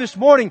thank God this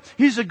morning,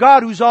 He's a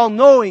God who's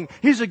all-knowing.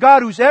 He's a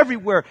God who's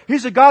everywhere.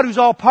 He's a God who's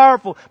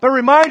all-powerful. But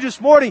remind you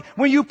this morning,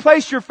 when you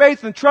place your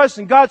faith and trust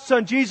in God's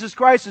Son, Jesus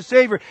Christ, the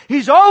Savior,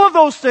 He's all of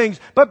those things.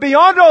 But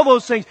beyond all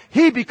those things,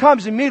 He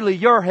becomes immediately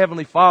your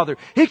Heavenly Father.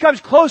 He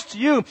comes close to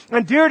you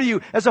and dear to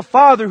you as a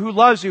Father who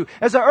loves you.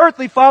 As an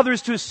earthly Father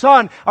is to His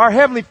Son, our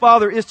Heavenly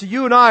Father is to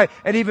you and I,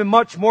 and even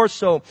much more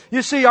so.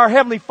 You see, our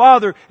Heavenly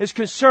Father is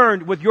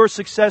concerned with your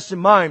success in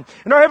mind.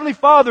 And our Heavenly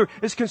Father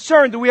is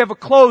concerned that we have a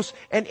close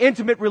and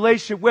intimate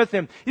relationship with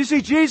Him. You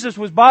see, Jesus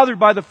was bothered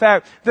by the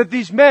fact that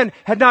these men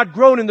had not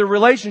grown in their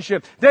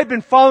relationship. They had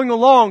been following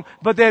along,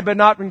 but they had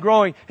not been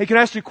growing. Hey, can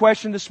I ask you a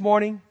question this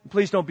morning?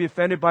 Please don't be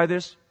offended by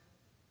this.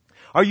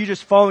 Are you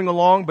just following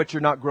along, but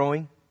you're not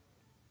growing?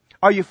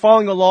 Are you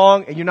following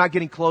along and you're not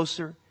getting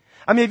closer?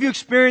 I mean, have you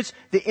experienced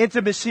the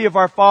intimacy of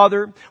our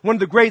Father? One of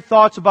the great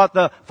thoughts about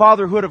the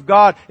fatherhood of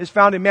God is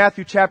found in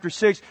Matthew chapter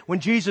 6 when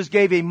Jesus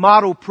gave a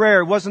model prayer.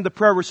 It wasn't the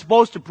prayer we're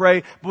supposed to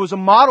pray, but it was a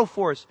model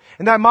for us.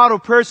 And that model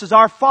prayer says,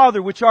 Our Father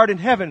which art in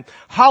heaven,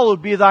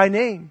 hallowed be Thy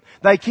name.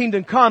 Thy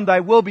kingdom come, Thy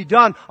will be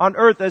done on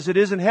earth as it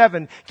is in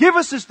heaven. Give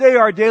us this day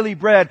our daily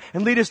bread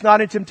and lead us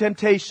not into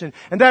temptation.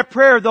 And that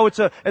prayer, though it's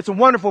a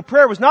wonderful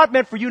prayer, was not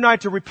meant for you and I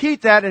to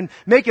repeat that and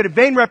make it a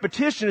vain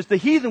repetition as the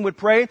heathen would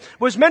pray. It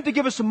was meant to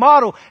give us a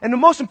model. And the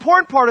most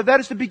important part of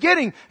that is the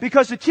beginning,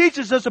 because it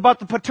teaches us about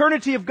the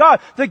paternity of God,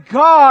 that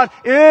God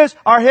is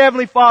our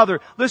Heavenly Father.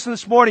 Listen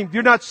this morning, if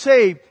you're not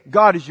saved,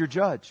 God is your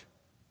judge.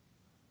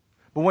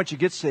 But once you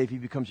get saved, He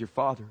becomes your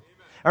Father.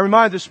 I'm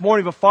reminded this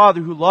morning of a Father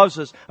who loves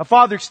us. A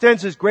Father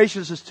extends His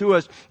graciousness to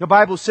us. The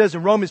Bible says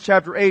in Romans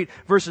chapter 8,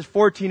 verses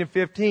 14 and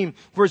 15,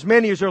 For as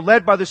many as are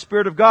led by the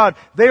Spirit of God,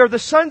 they are the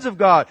sons of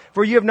God.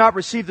 For you have not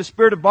received the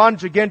spirit of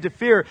bondage again to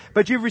fear,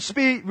 but you've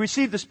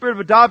received the spirit of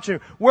adoption,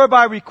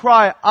 whereby we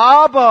cry,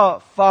 Abba,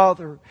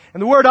 Father.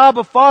 And the word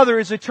Abba, Father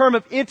is a term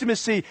of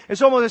intimacy.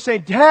 It's almost like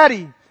saying,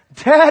 Daddy,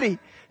 Daddy.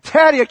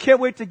 Daddy, I can't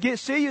wait to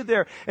see you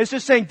there. It's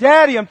just saying,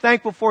 Daddy, I'm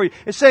thankful for you.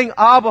 It's saying,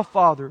 Abba,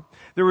 Father.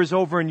 There was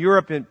over in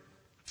Europe, in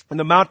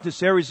the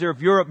mountainous areas there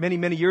of Europe many,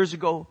 many years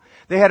ago,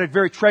 they had a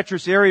very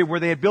treacherous area where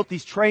they had built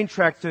these train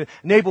tracks to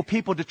enable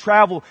people to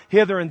travel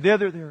hither and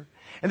thither there.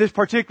 And this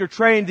particular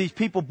train, these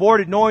people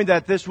boarded knowing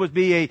that this would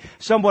be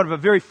somewhat of a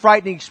very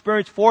frightening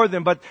experience for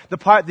them, but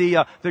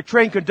the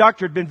train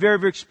conductor had been very,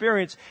 very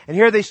experienced. And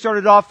here they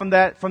started off from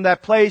that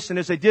place, and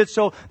as they did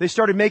so, they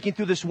started making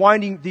through these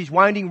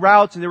winding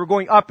routes, and they were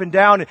going up and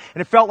down, and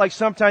it felt like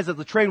sometimes that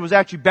the train was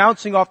actually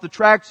bouncing off the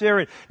tracks there,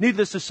 and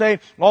needless to say,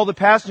 all the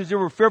passengers there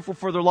were fearful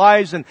for their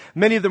lives, and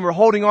many of them were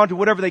holding on to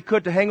whatever they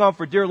could to hang on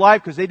for dear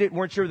life, because they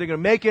weren't sure they were going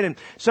to make it, and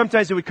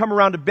sometimes they would come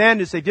around a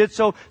bend. As they did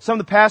so, some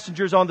of the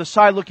passengers on the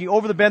side looking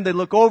over the bend, they'd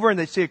look over and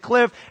they'd see a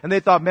cliff, and they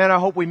thought, man, I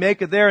hope we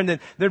make it there, and then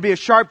there'd be a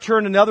sharp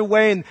turn another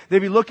way, and they'd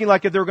be looking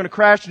like if they were going to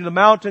crash into the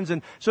mountains,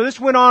 and so this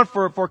went on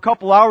for a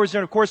couple hours,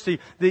 and of course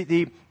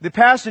the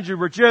passengers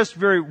were just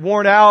very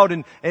worn out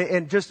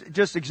and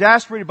just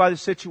exasperated by the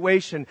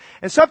situation.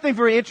 And something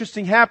very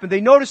interesting happened.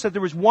 They noticed that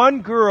there was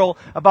one girl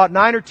about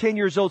 9 or 10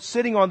 years old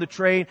sitting on the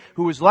train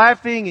who was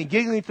laughing and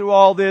giggling through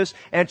all this,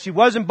 and she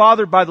wasn't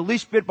bothered by the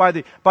least bit by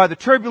the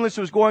turbulence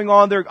that was going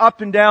on there,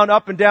 up and down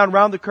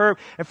around the curve.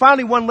 And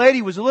finally one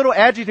lady was a little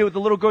agitated with the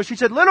little girl. She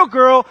said, "Little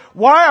girl,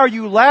 why are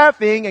you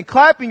laughing and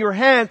clapping your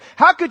hands?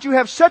 How could you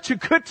have such a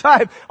good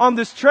time on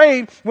this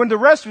train when the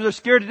rest of us are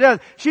scared to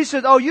death?" She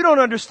said, "Oh, you don't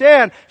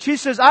understand." She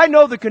says, "I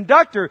know the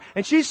conductor."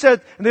 And she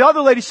said, and the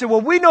other lady said,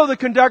 "Well, we know the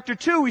conductor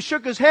too. We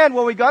shook his hand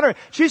when we got her."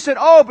 She said,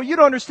 "Oh, but you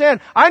don't understand.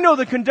 I know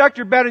the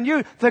conductor better than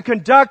you. The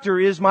conductor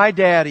is my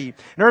daddy."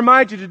 And I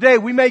remind you today,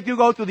 we may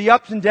go through the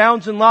ups and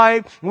downs in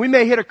life, and we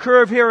may hit a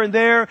curve here and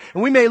there,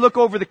 and we may look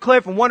over the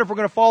cliff and wonder if we're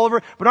going to fall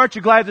over, but aren't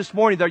you glad this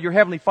morning that your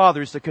Heavenly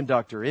Father is the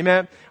conductor?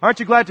 Amen? Aren't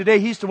you glad today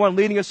He's the one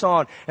leading us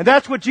on? And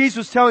that's what Jesus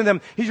was telling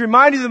them. He's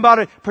reminding them about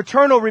a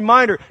paternal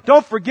reminder.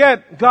 Don't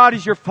forget God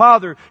is your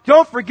Father.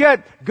 Don't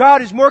forget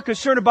God is more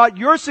concerned about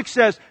your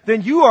success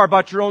than you are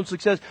about your own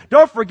success.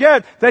 Don't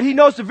forget that He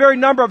knows the very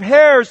number of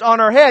hairs on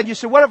our head. You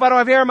say, what if I don't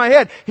have hair on my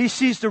head? He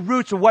sees the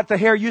roots of what the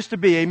hair used to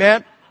be.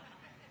 Amen?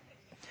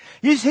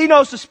 He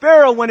knows the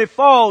sparrow when it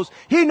falls.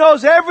 He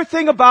knows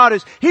everything about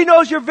us. He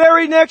knows your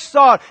very next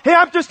thought. Hey,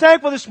 I'm just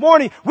thankful this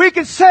morning. We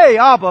can say,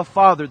 Abba,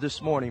 Father,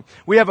 this morning.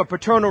 We have a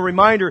paternal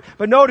reminder.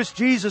 But notice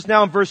Jesus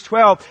now in verse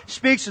 12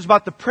 speaks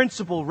about the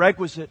principal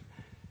requisite.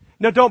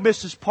 Now don't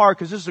miss this part,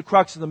 because this is the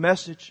crux of the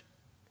message.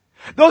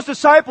 Those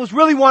disciples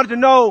really wanted to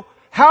know,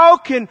 how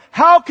can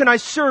I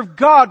serve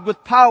God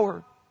with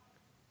power?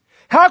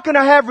 How can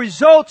I have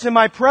results in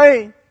my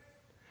praying?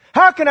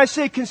 How can I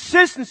see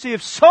consistency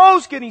of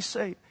souls getting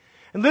saved?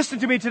 And listen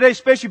to me today,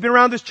 especially if you've been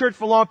around this church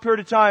for a long period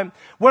of time.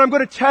 What I'm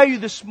going to tell you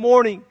this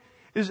morning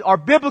are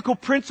biblical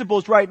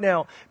principles right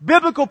now.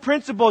 Biblical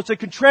principles that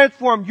can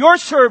transform your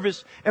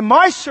service and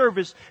my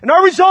service and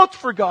our results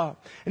for God.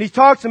 And He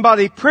talks about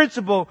a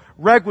principle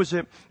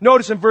requisite.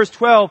 Notice in verse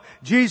 12,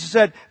 Jesus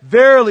said,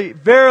 "Verily,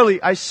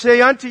 verily, I say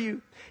unto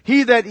you,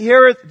 he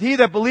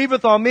that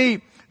believeth on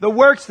me, the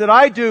works that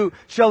I do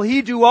shall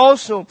he do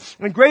also,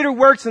 and greater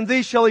works than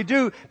these shall he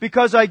do,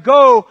 because I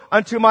go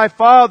unto my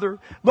Father."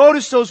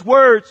 Notice those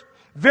words.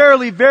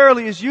 Verily,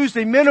 verily is used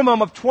a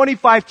minimum of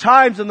 25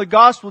 times in the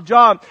Gospel of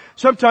John.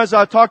 Sometimes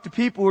I talk to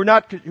people who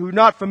are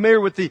not familiar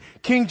with the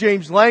King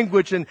James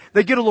language, and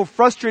they get a little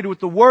frustrated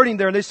with the wording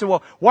there, and they say,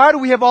 well, why do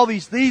we have all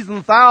these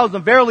and thous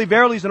and verily,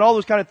 verilies and all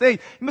those kind of things?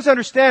 You must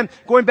understand,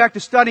 going back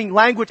to studying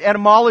language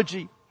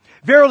etymology,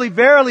 verily,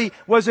 verily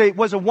was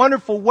a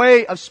wonderful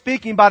way of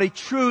speaking about a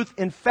truth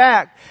in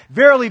fact.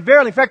 Verily,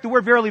 verily. In fact, the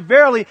word verily,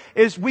 verily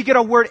is, we get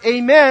our word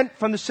amen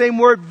from the same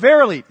word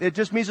verily. It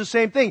just means the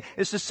same thing.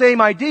 It's the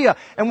same idea.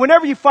 And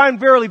whenever you find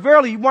verily,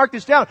 verily, you mark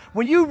this down.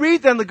 When you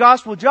read then the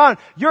Gospel of John,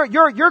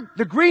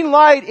 the green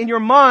light in your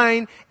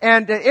mind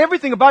and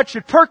everything about it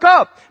should perk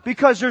up,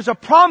 because there's a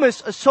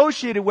promise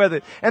associated with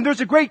it. And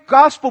there's a great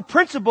gospel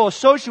principle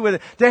associated with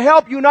it to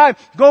help you and I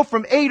go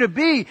from A to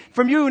B,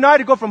 from you and I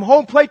to go from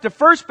home plate to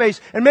first base,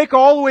 and make it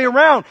all the way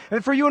around,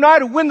 and for you and I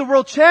to win the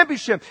world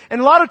championship.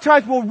 And a lot of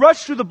times we'll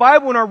rush through the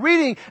Bible in our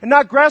reading and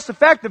not grasp the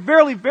fact that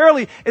verily,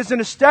 verily is an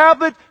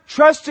established,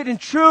 trusted, and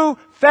true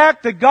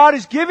fact that God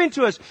is giving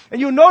to us. And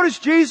you'll notice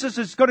Jesus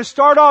is going to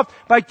start off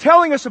by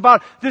telling us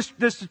about this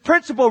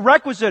principle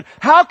requisite.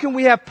 How can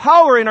we have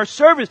power in our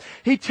service?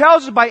 He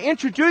tells us by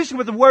introducing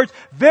with the words,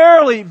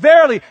 verily,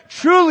 verily,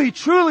 truly,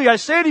 truly, I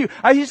say to you.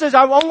 He says,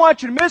 I don't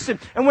want you to miss it.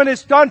 And when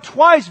it's done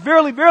twice,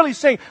 verily, verily, he's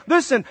saying,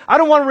 listen, I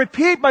don't want to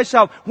repeat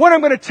myself. What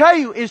I'm going to tell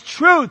you is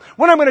truth.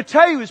 What I'm going to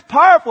tell you is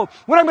powerful.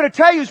 What I'm going to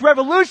tell you is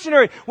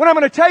revolutionary. What I'm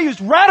going to tell you is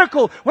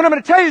radical. What I'm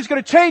going to tell you is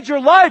going to change your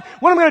life.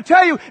 What I'm going to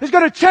tell you is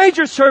going to change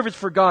your service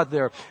for God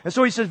there. And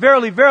so he says,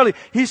 verily, verily,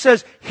 he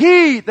says,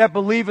 he that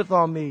believeth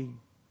on me.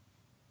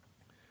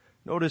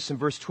 Notice in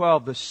verse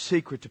 12, the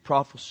secret to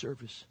profitable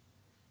service.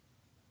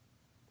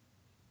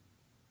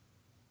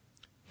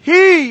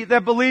 He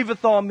that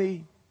believeth on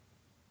me.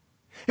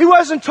 He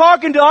wasn't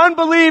talking to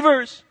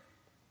unbelievers.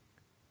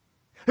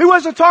 He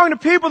wasn't talking to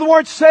people that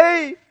weren't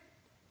saved.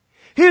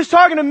 He was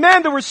talking to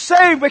men that were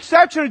saved, with the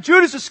exception of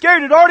Judas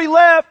Iscariot had already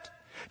left.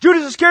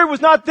 Judas Iscariot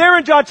was not there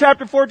in John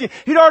chapter 14.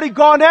 He'd already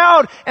gone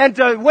out and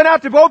went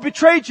out to go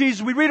betray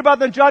Jesus. We read about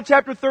that in John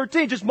chapter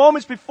 13, just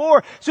moments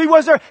before. So he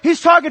was there.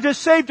 He's talking to a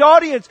saved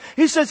audience.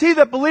 He says, he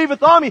that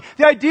believeth on me.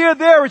 The idea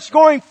there is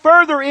going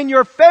further in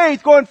your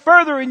faith, going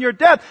further in your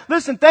depth.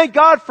 Listen, thank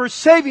God for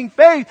saving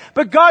faith,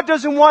 but God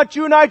doesn't want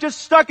you and I just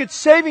stuck at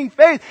saving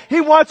faith.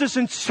 He wants us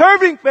in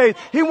serving faith.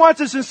 He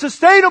wants us in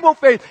sustainable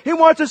faith. He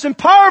wants us in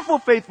powerful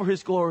faith for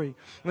His glory.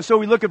 And so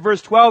we look at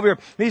verse 12 here.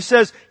 He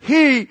says,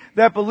 he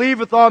that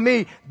believeth on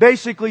me,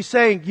 basically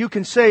saying, you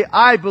can say,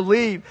 I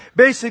believe.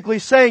 Basically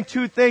saying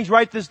two things.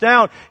 Write this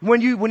down. When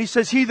he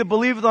says, he that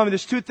believeth on me,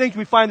 there's two things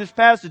we find in this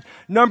passage.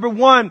 Number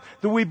one,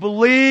 that we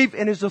believe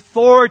in His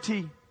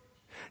authority.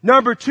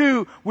 Number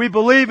two, we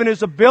believe in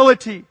His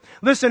ability.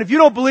 Listen, if you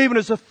don't believe in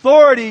His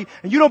authority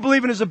and you don't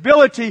believe in His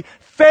ability,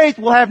 faith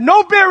will have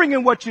no bearing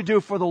in what you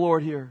do for the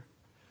Lord here.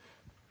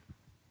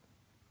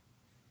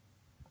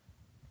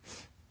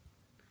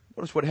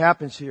 Notice what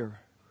happens here.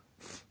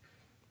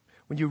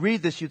 When you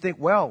read this, you think,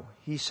 well,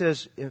 he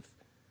says, if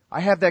I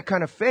have that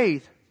kind of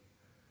faith,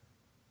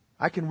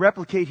 I can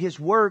replicate His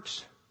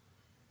works.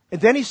 And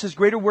then he says,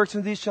 greater works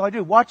than these shall I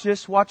do. Watch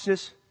this, watch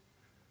this.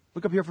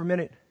 Look up here for a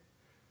minute.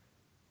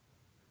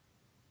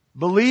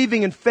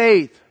 Believing in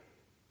faith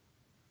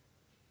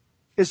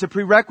is the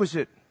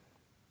prerequisite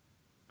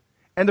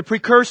and the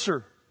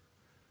precursor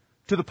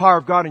to the power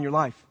of God in your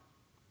life.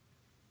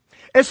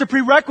 It's the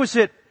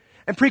prerequisite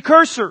and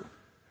precursor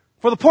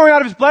for the pouring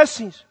out of His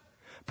blessings.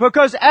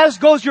 Because as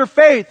goes your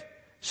faith,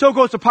 so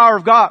goes the power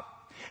of God.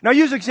 Now I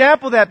use an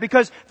example of that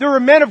because there were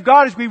men of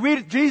God, as we read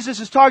it, Jesus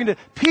is talking to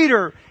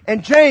Peter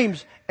and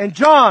James and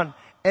John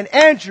and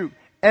Andrew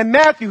and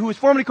Matthew, who was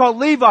formerly called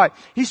Levi.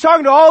 He's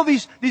talking to all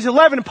these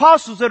 11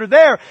 apostles that are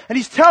there, and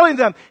He's telling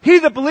them, he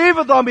that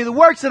believeth on me, the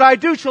works that I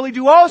do shall he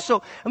do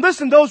also. And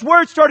listen, those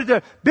words started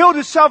to build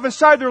itself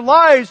inside their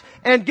lives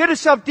and get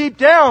itself deep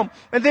down,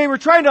 and they were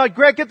trying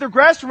to get their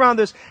grasp around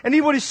this. And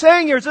what He's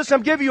saying here is, listen,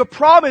 I'm giving you a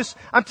promise.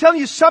 I'm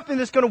telling you something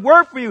that's going to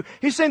work for you.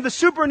 He's saying the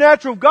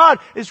supernatural of God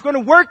is going to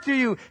work through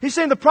you. He's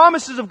saying the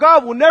promises of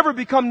God will never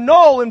become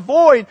null and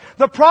void.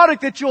 The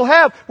product that you'll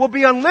have will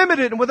be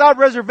unlimited and without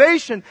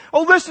reservation.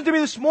 Oh, listen to me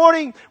this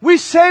morning. We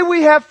say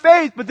we have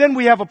faith, but then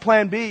we have a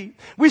plan B.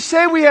 We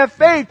say we have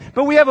faith,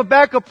 but we have a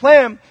backup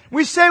plan.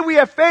 We say we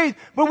have faith,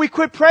 but we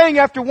quit praying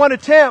after one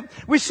attempt.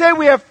 We say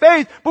we have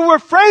faith, but we're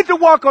afraid to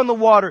walk on the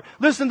water.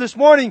 Listen, this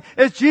morning,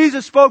 as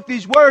Jesus spoke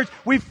these words,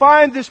 we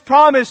find this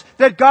promise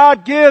that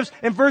God gives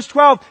in verse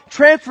 12,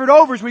 transferred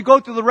over as we go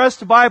through the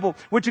rest of the Bible,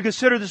 which you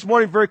consider this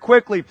morning very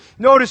quickly.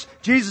 Notice,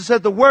 Jesus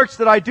said, the works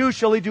that I do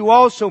shall he do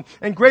also,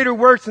 and greater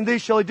works than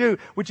these shall he do.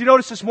 Would you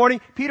notice this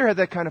morning, Peter had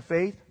that kind of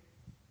faith.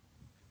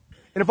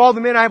 And of all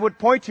the men I would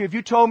point to, if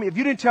you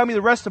didn't tell me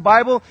the rest of the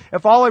Bible,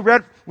 if all I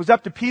read was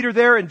up to Peter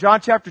there in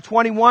John chapter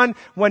 21,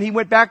 when he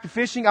went back to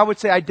fishing, I would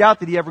say I doubt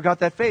that he ever got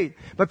that faith.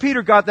 But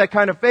Peter got that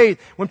kind of faith.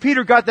 When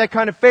Peter got that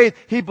kind of faith,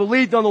 he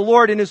believed on the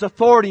Lord in His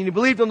authority, and he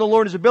believed on the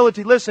Lord in His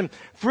ability. Listen,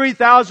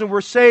 3,000 were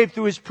saved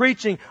through his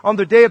preaching on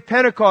the day of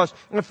Pentecost,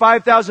 and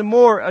 5,000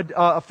 more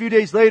a few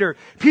days later.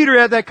 Peter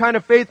had that kind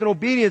of faith and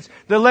obedience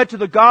that led to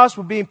the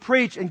gospel being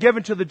preached and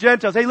given to the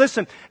Gentiles. Hey,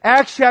 listen,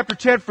 Acts chapter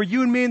 10, for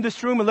you and me in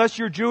this room, unless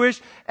you're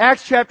Jewish,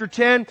 Acts chapter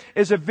 10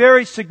 is a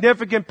very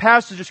significant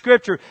passage of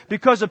Scripture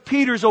because of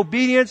Peter's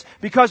obedience,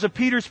 because of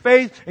Peter's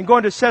faith in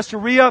going to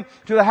Caesarea,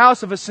 to the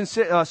house of a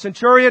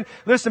centurion.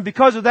 Listen,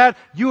 because of that,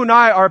 you and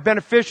I are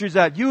beneficiaries of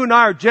that. You and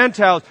I are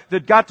Gentiles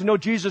that got to know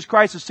Jesus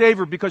Christ as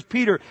Savior because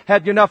Peter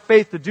had enough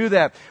faith to do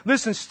that.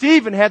 Listen,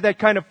 Stephen had that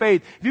kind of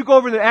faith. If you go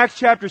over to Acts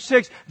chapter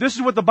 6, this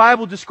is what the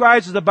Bible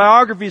describes as the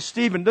biography of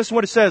Stephen. This is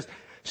what it says.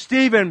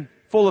 Stephen,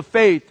 full of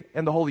faith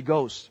and the Holy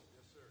Ghost.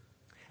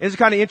 It's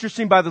kind of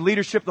interesting by the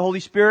leadership of the Holy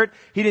Spirit.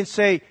 He didn't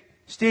say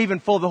Stephen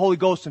full of the Holy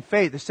Ghost and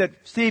faith. It said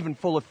Stephen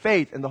full of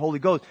faith and the Holy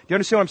Ghost. Do you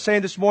understand what I'm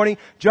saying this morning?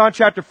 John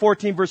chapter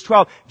 14 verse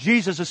 12.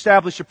 Jesus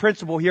established a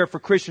principle here for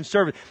Christian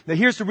service. Now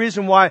here's the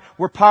reason why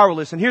we're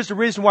powerless, and here's the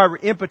reason why we're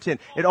impotent.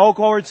 It all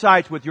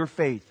coincides with your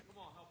faith.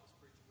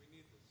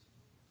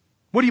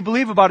 What do you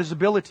believe about His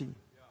ability?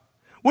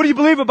 What do you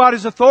believe about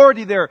His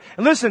authority there?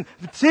 And listen,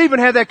 Stephen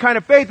had that kind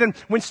of faith. And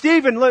when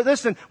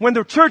when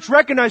the church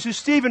recognized who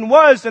Stephen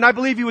was, and I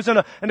believe he was in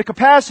a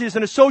capacity as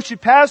an associate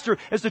pastor,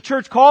 as the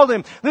church called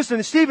him.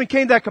 Listen, Stephen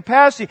came to that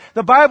capacity.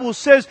 The Bible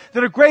says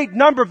that a great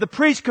number of the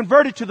priests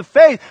converted to the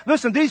faith.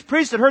 Listen, these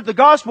priests had heard the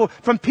gospel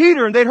from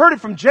Peter, and they'd heard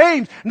it from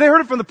James, and they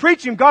heard it from the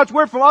preaching of God's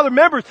word from other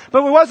members.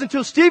 But it wasn't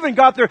until Stephen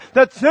got there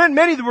that then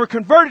many that were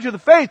converted to the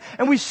faith.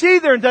 And we see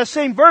there in that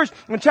same verse,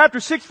 in chapter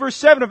 6, verse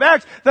 7 of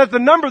Acts, that the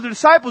number of the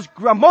disciples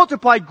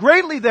multiplied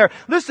greatly there.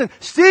 Listen,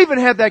 Stephen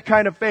had that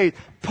kind of faith.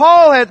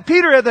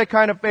 Peter had that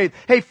kind of faith.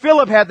 Hey,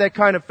 Philip had that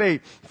kind of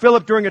faith.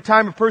 Philip, during a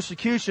time of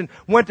persecution,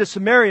 went to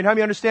Samaria. And how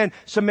many understand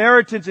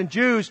Samaritans and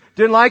Jews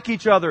didn't like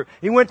each other?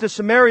 He went to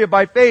Samaria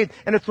by faith,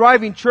 and a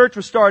thriving church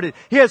was started.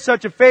 He had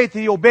such a faith that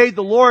he obeyed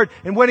the Lord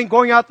and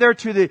going out there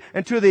to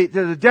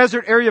the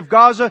desert area of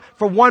Gaza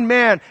for one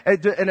man,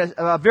 and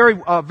a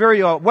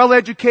very well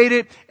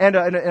educated and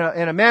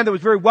a man that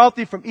was very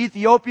wealthy from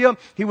Ethiopia.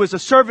 He was a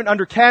servant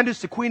under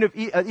Candace, the queen of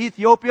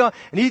Ethiopia.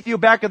 And Ethiopia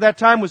back at that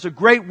time was a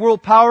great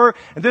world power.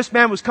 And this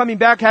man was coming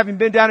back, having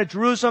been down at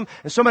Jerusalem,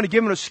 and someone had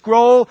given him a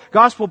scroll.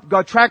 Gospel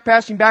tract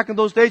passing back in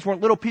those days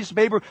weren't little pieces of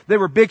paper. They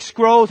were big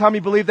scrolls. How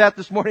many believe that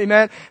this morning,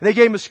 man? And they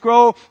gave him a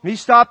scroll, and he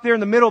stopped there in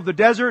the middle of the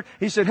desert.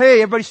 He said,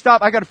 hey, everybody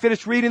stop. I got to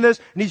finish reading this.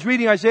 And he's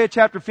reading Isaiah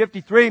chapter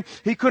 53.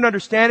 He couldn't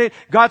understand it.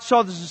 God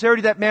saw the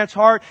sincerity of that man's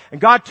heart, and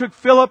God took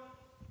Philip,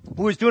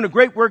 who was doing a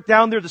great work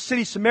down there, the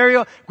city of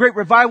Samaria. Great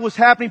revival was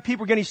happening.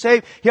 People were getting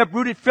saved. He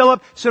uprooted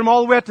Philip, sent him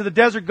all the way out to the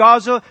desert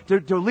Gaza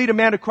to lead a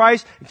man to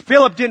Christ.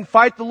 Philip didn't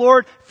fight the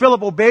Lord.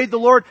 Philip obeyed the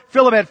Lord.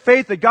 Philip had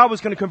faith that God was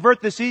going to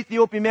convert this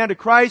Ethiopian man to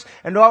Christ.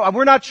 And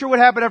we're not sure what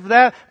happened after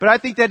that, but I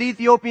think that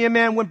Ethiopian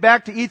man went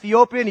back to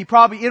Ethiopia, and he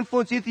probably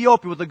influenced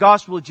Ethiopia with the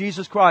gospel of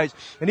Jesus Christ.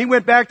 And he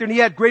went back there, and he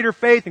had greater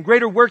faith and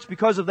greater works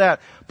because of that.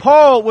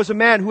 Paul was a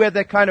man who had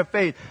that kind of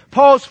faith.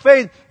 Paul's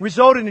faith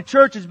resulted in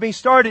churches being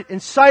started in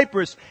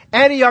Cyprus,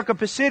 Antioch of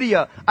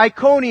Pisidia,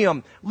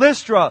 Iconium,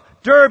 Lystra,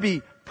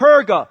 Derbe,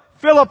 Perga,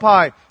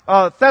 Philippi,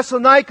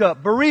 Thessalonica,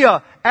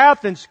 Berea,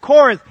 Athens,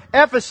 Corinth,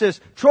 Ephesus,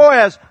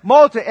 Troas,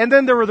 Malta, and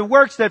then there were the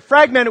works, that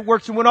fragmented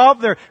works that went off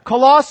there.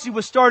 Colossae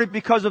was started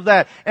because of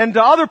that, and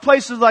other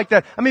places like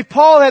that. I mean,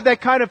 Paul had that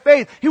kind of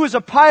faith. He was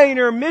a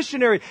pioneer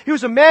missionary. He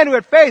was a man who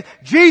had faith.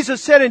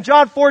 Jesus said in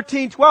John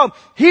 14:12,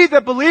 he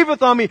that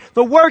believeth on me,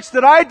 the works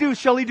that I do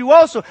shall he do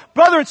also.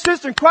 Brother and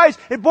sister in Christ,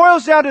 it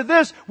boils down to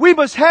this. We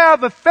must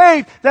have a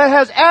faith that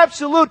has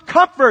absolute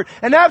comfort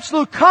and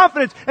absolute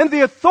confidence in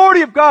the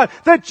authority of God,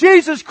 that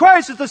Jesus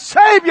Christ is the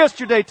same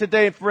yesterday,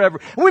 today, and forever.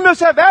 And we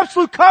must have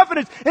absolute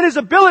confidence in His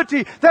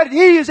ability that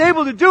He is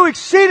able to do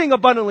exceeding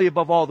abundantly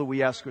above all that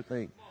we ask or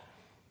think.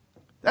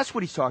 That's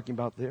what He's talking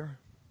about there.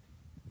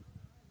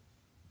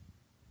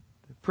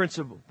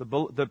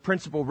 The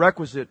principal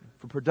requisite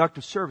for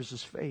productive service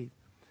is faith.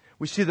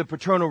 We see the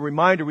paternal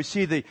reminder. We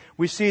see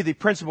the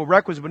principal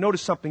requisite. But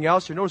notice something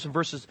else here. Notice in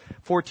verses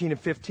 14 and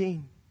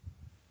 15.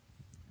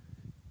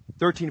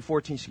 13 and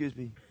 14, excuse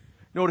me.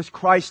 Notice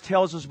Christ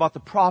tells us about the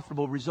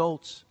profitable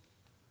results.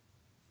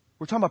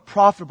 We're talking about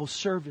profitable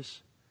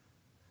service.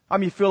 How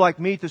many feel like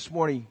me this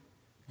morning?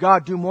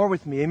 God, do more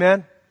with me.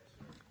 Amen?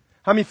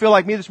 How many feel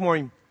like me this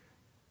morning?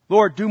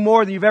 Lord, do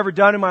more than you've ever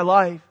done in my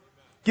life.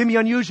 Give me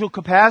unusual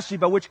capacity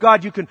by which,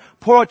 God, you can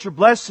pour out your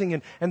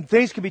blessing and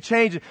things can be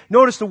changed.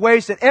 Notice the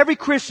ways that every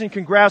Christian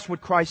can grasp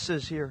what Christ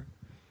says here.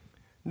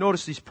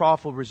 Notice these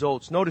profitable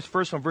results. Notice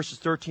first on verses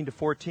 13 to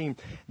 14.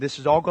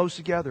 This all goes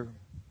together.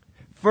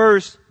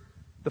 First,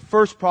 the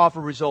first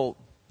profitable result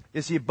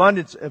is the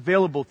abundance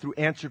available through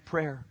answered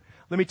prayer.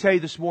 Let me tell you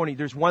this morning,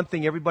 there's one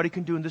thing everybody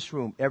can do in this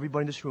room.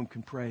 Everybody in this room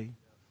can pray.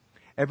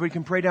 Everybody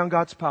can pray down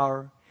God's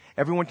power.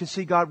 Everyone can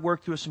see God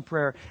work through us in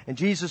prayer. And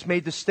Jesus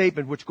made this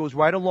statement which goes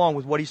right along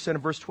with what He said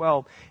in verse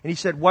 12. And He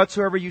said,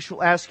 whatsoever you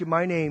shall ask in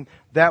my name,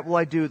 that will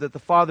I do, that the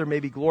Father may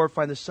be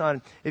glorified in the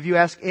Son. If you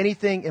ask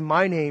anything in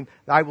my name,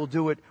 I will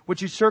do it. Would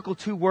you circle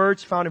two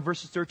words found in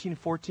verses 13 and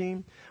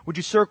 14? Would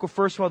you circle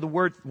first of all the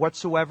word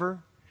whatsoever?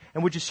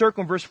 And would you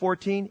circle in verse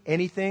 14,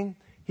 anything?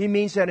 He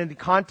means that in the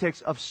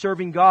context of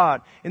serving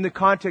God, in the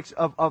context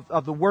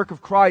of the work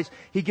of Christ,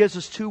 He gives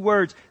us two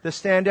words that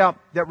stand out,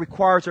 that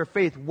requires our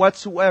faith,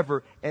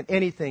 whatsoever and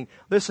anything.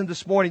 Listen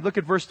this morning, look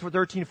at verse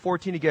 13 and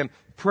 14 again.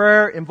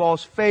 Prayer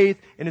involves faith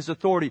in His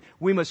authority.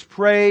 We must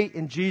pray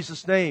in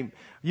Jesus' name.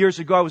 Years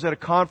ago, I was at a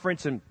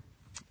conference, and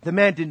the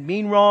man didn't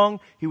mean wrong.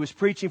 He was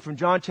preaching from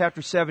John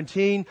chapter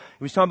 17. He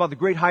was talking about the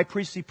great high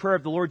priestly prayer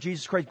of the Lord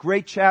Jesus Christ.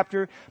 Great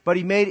chapter. But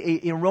he made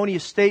an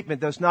erroneous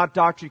statement that was not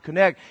Doctrine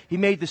Connect. He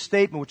made the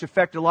statement which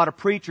affected a lot of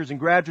preachers and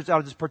graduates out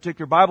of this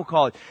particular Bible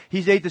college.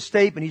 He made the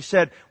statement. He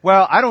said,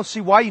 well, I don't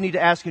see why you need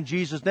to ask in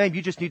Jesus' name.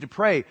 You just need to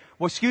pray.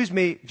 Well, excuse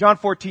me. John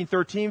 14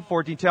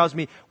 tells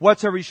me,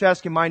 whatsoever you shall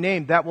ask in my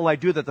name, that will I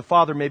do, that the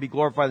Father may be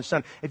glorified in the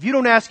Son. If you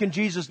don't ask in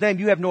Jesus' name,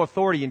 you have no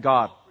authority in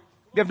God.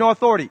 You have no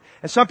authority.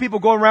 And some people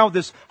go around with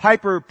this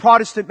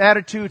hyper-Protestant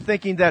attitude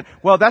thinking that,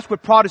 well, that's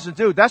what Protestants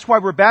do. That's why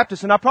we're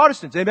Baptists and not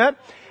Protestants. Amen?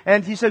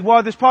 And he said,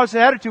 well, this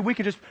Protestant attitude, we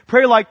can just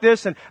pray like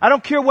this, and I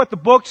don't care what the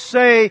books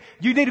say.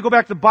 You need to go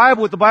back to the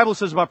Bible, what the Bible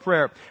says about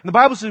prayer. And the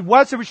Bible says,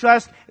 whatsoever you shall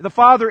ask the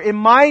Father in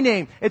my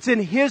name, it's in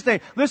His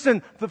name.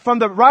 Listen, from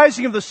the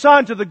rising of the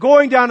sun to the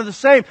going down of the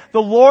same,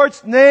 the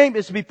Lord's name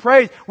is to be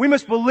praised. We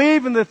must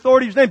believe in the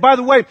authority of His name. By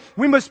the way,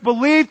 we must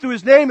believe through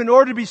His name in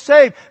order to be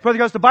saved.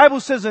 Because the Bible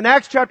says in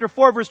Acts chapter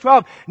 4 verse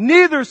 12,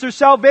 neither is there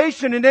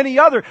salvation in any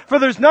other, for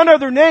there's none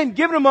other name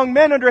given among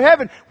men under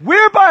heaven,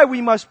 whereby we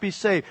must be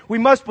saved. We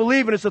must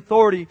believe in His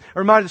authority. I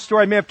reminded the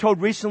story I may have told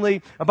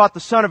recently about the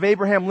son of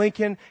Abraham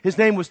Lincoln. His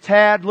name was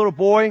Tad, little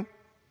boy.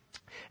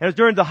 And it was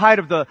during the height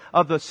of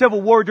the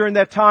Civil War during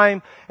that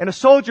time. And a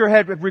soldier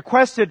had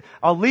requested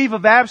a leave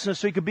of absence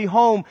so he could go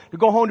home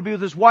to be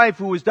with his wife,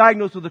 who was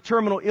diagnosed with a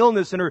terminal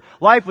illness, and her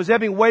life was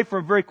ebbing away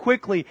from her very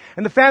quickly.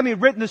 And the family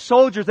had written to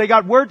soldiers. They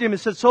got word to him and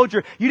said,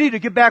 "Soldier, you need to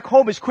get back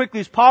home as quickly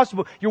as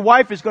possible. Your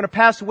wife is going to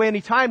pass away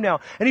any time now."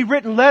 And he'd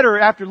written letter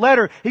after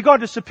letter. He'd gone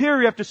to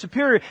superior after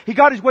superior. He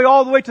got his way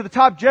all the way to the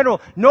top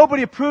general.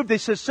 Nobody approved. They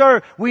said,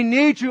 "Sir, we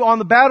need you on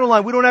the battle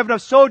line. We don't have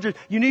enough soldiers.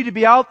 You need to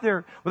be out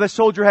there." Well, that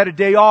soldier had a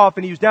day off,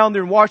 and he was down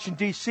there in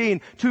Washington, D.C.,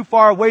 and too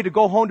far away to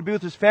go home to be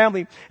with his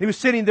family. And he was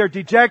sitting there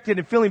dejected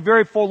and feeling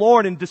very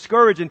forlorn and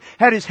discouraged, and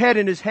had his head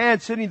in his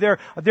hand sitting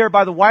there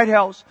by the White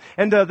House.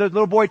 And the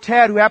little boy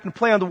Tad, who happened to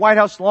play on the White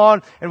House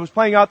lawn and was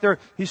playing out there,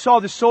 he saw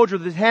this soldier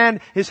with his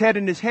head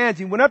in his hands.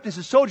 He went up and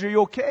said, "Soldier, are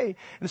you okay?" And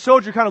the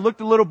soldier kind of looked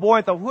at the little boy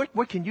and thought,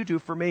 what can you do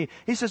for me?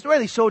 He says,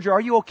 "Really, soldier,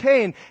 are you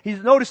okay?" And he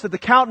noticed that the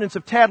countenance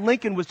of Tad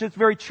Lincoln was just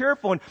very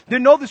cheerful, and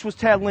didn't know this was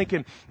Tad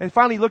Lincoln. And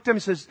finally he looked at him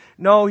and says,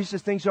 "No," he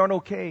says, "things aren't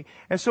okay."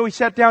 And so he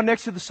sat down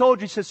next to the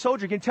soldier. He said,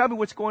 "Soldier, can you tell me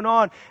what's going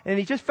on?" And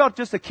he just felt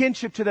just a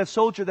kinship to that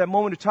soldier that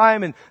moment of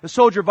time, and the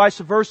soldier vice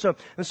versa. And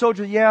the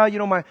soldier, "Yeah,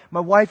 my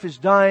wife is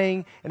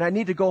dying, and I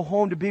need to go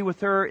home to be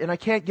with her, and I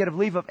can't get a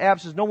leave of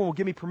absence. No one will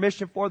give me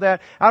permission for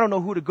that. I don't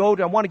know who to go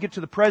to. I want to get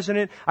to the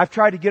president. I've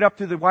tried to get up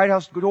to the White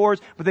House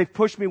doors, but they've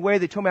pushed me away.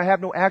 They told me I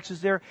have no access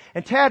there."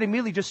 And Tad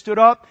immediately just stood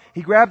up.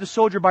 He grabbed the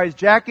soldier by his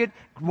jacket,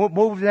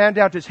 moved his hand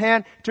down to his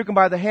hand, took him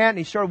by the hand, and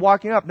he started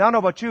walking up. Now, I don't know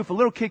about you. If a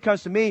little kid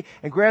comes to me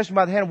and grabs me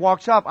by the hand and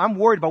walks up, I'm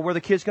worried about where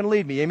the kid's going to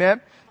lead me.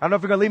 Amen? I don't know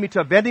if they're going to lead me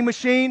to a vending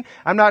machine.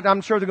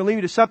 I'm sure they're going to lead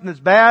me to something that's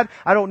bad.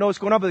 I don't know what's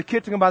going on, but the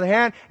kid took him by the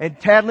hand, and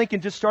Tad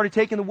Lincoln just started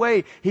taking the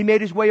way. He made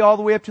his way all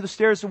the way up to the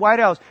stairs of the White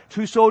House.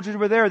 2 soldiers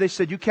were there. They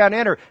said, "You can't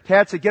enter."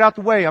 Tad said, "Get out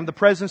the way. I'm the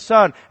president's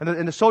son."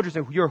 And the soldiers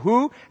said, "You're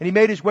who?" And he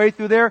made his way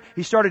through there.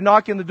 He started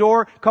knocking on the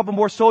door. A couple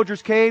more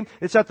soldiers came.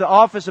 It's at the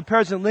office of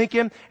President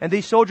Lincoln, and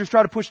these soldiers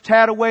tried to push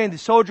Tad away, and the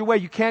soldier away.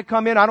 "You can't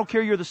come in. I don't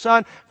care. You're the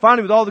son."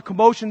 Finally, with all the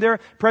commotion there,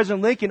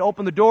 President Lincoln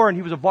opened the door, and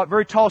he was a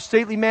very tall,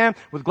 stately man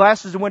with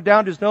glasses that went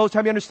down to his nose.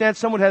 How do you understand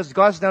someone has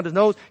glasses down to his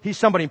nose? He's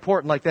somebody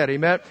important like that.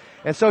 Amen?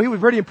 And so he was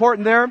pretty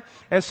important there.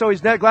 And so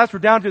his glasses were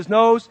down to his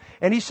nose.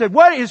 And he said,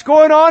 "What is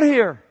going on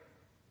here?"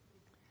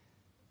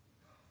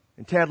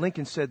 And Tad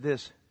Lincoln said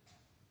this,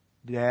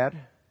 "Dad,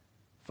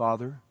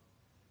 Father,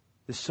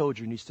 this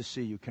soldier needs to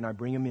see you. Can I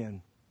bring him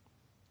in?"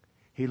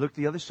 He looked at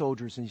the other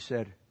soldiers and he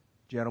said,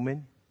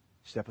 "Gentlemen,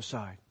 step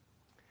aside."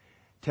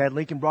 Tad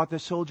Lincoln brought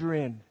this soldier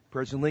in.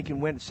 President Lincoln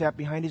went and sat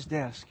behind his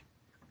desk.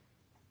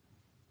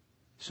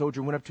 The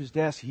soldier went up to his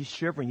desk. He's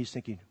shivering. He's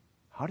thinking,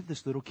 how did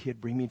this little kid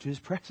bring me into his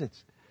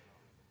presence?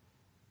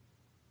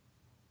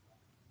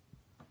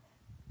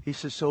 He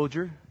says,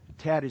 "Soldier,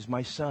 Tad is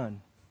my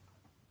son.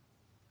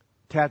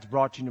 Tad's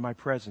brought you into my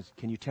presence.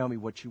 Can you tell me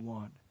what you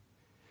want?"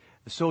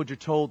 The soldier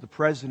told the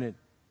president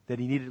that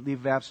he needed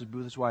leave of absence to be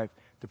with his wife.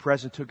 The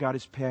president took out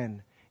his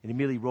pen and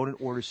immediately wrote an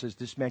order that says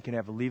this man can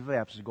have a leave of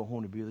absence to go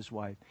home to be with his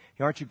wife.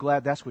 Hey, aren't you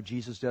glad that's what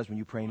Jesus does when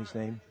you pray in His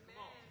name?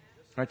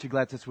 Aren't you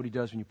glad that's what He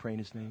does when you pray in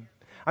His name?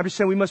 I'm just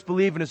saying we must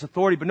believe in His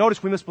authority, but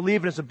notice we must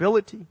believe in His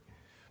ability.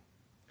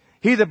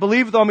 He that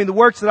believeth on me, the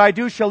works that I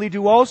do shall he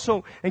do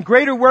also, and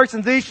greater works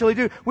than these shall he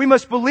do. We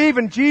must believe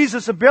in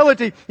Jesus'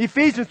 ability.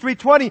 Ephesians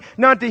 3:20,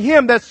 "Now to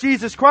Him," that's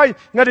Jesus Christ,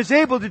 "that is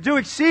able to do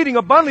exceeding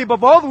abundantly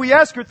above all that we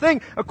ask or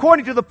think,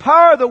 according to the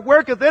power that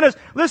worketh in us."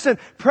 Listen,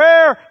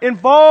 prayer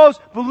involves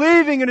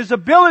believing in His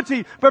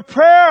ability, but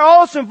prayer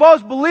also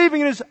involves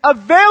believing in His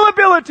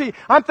availability.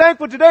 I'm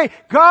thankful today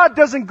God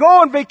doesn't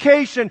go on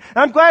vacation.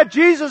 I'm glad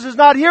Jesus is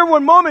not here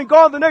one moment and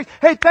gone the next.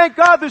 Hey, thank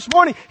God this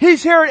morning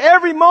He's here at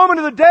every moment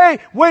of the day,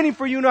 waiting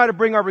for you and I to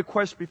bring our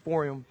requests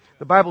before Him.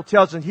 The Bible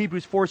tells in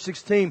Hebrews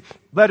 4:16,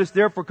 "Let us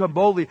therefore come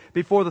boldly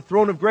before the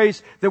throne of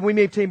grace, that we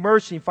may obtain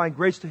mercy and find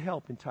grace to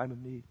help in time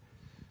of need."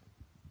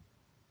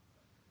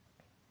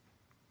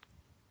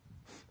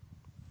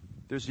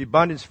 There's the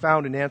abundance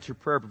found in answered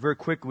prayer, but very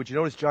quickly, would you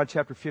notice John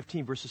chapter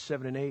 15, verses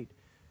 7 and 8?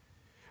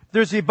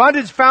 There's the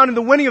abundance found in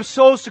the winning of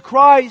souls to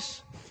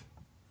Christ.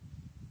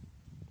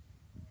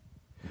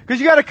 Because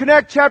you got to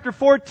connect chapter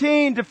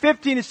 14 to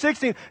 15 and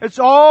 16. It's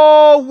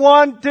all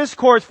one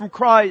discourse from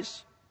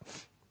Christ.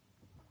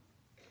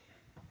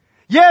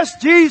 Yes,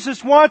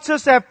 Jesus wants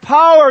us to have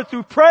power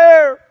through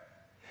prayer.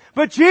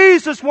 But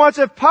Jesus wants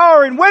to have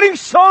power in winning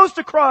souls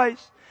to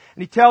Christ.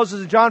 And He tells us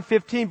in John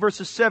 15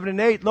 verses 7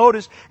 and 8,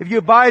 notice, "If you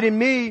abide in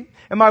me,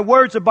 and my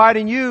words abide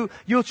in you,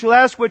 you shall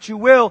ask what you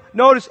will."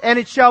 Notice, "And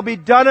it shall be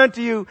done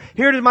unto you.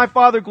 Here does my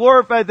Father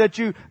glorify, that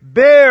you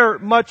bear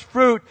much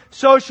fruit,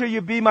 so shall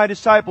you be my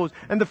disciples."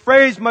 And the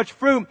phrase "much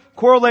fruit"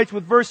 correlates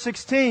with verse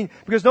 16,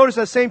 because notice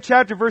that same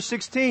chapter, verse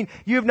 16,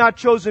 "You have not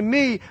chosen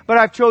me, but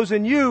I've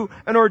chosen you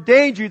and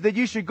ordained you that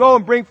you should go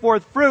and bring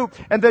forth fruit,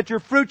 and that your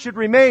fruit should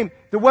remain,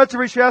 that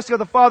whatsoever you shall ask of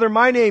the Father in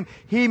my name,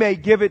 He may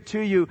give it to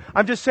you."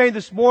 I'm just saying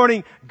this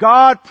morning,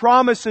 God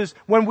promises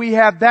when we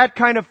have that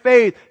kind of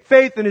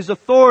faith in His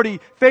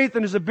authority, faith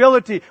in His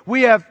ability.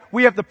 We have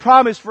the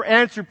promise for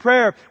answered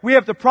prayer. We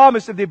have the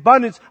promise of the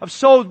abundance of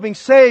souls being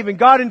saved and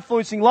God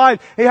influencing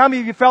lives. Hey, how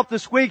many of you felt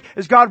this week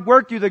as God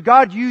worked you, that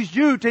God used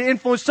you to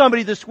influence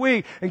somebody this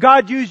week, and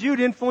God used you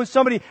to influence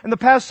somebody in the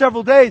past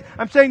several days?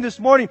 I'm saying this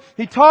morning,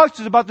 He talks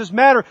to us about this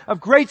matter of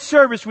great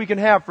service we can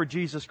have for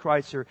Jesus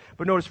Christ here.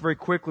 But notice very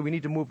quickly, we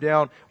need to move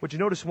down. Would you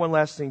notice one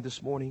last thing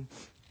this morning?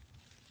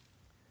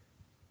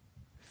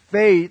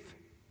 Faith,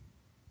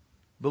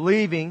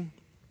 believing,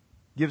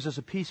 gives us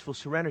a peaceful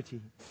serenity.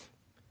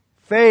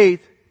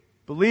 Faith,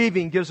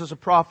 believing, gives us a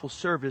profitable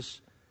service.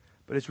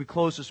 But as we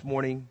close this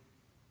morning,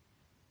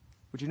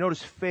 would you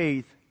notice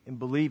faith and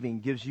believing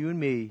gives you and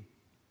me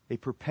a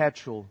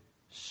perpetual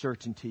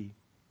certainty.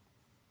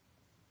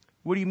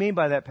 What do you mean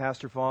by that,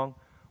 Pastor Fong?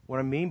 What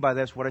I mean by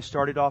that is what I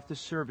started off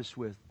this service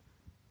with.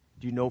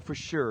 Do you know for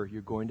sure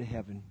you're going to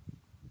heaven?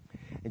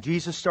 And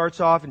Jesus starts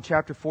off in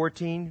chapter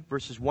 14,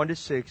 verses 1 to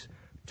 6,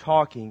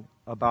 talking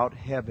about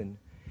heaven.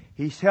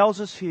 He tells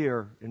us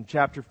here in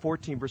chapter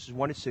 14, verses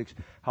 1 to 6,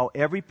 how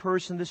every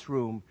person in this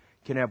room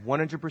can have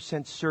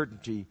 100%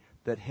 certainty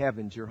that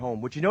heaven's your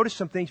home. Would you notice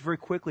some things very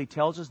quickly? He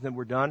tells us, and then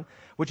we're done.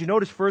 Would you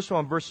notice first of all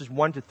in verses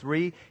 1 to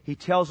 3, he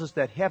tells us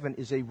that heaven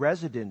is a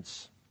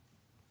residence.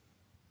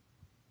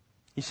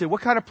 You say,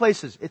 what kind of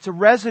places? It's a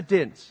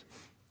residence.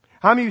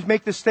 How many of you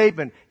make this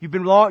statement? You've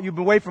been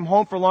away from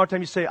home for a long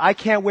time. You say, I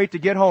can't wait to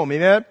get home.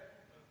 Amen?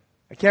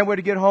 I can't wait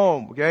to get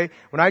home, okay?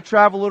 When I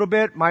travel a little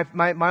bit,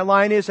 my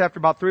line is, after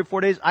about 3 or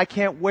 4 days, I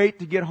can't wait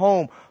to get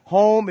home.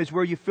 Home is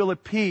where you feel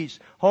at peace.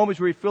 Home is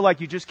where you feel like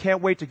you just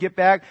can't wait to get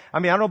back. I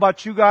mean, I don't know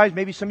about you guys.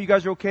 Maybe some of you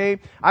guys are okay.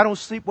 I don't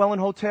sleep well in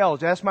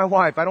hotels. Ask my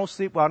wife. I don't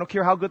sleep well. I don't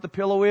care how good the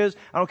pillow is.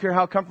 I don't care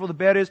how comfortable the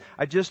bed is.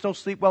 I just don't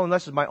sleep well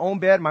unless it's my own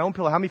bed, my own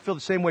pillow. How many feel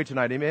the same way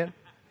tonight? Amen?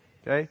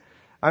 Okay?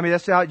 I mean,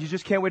 that's how you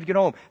just can't wait to get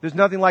home. There's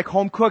nothing like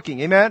home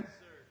cooking. Amen?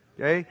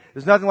 Okay?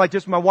 There's nothing like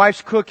just my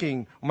wife's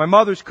cooking, or my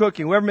mother's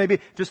cooking, whoever it may be.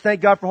 Just thank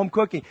God for home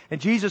cooking.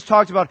 And Jesus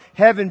talks about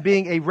heaven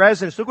being a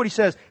residence. Look what He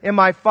says. In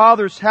my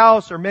Father's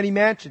house are many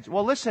mansions.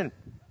 Well, listen.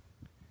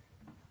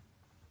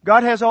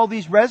 God has all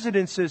these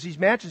residences, these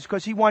mansions,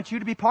 because He wants you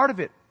to be part of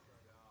it.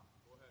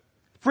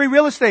 Free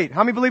real estate.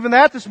 How many believe in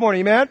that this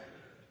morning? Amen?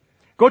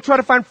 Go try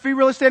to find free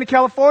real estate in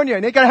California.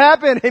 It ain't gonna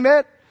happen.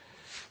 Amen?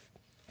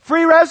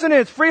 Free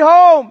residence. Free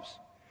homes.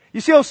 You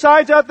see those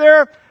signs out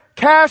there?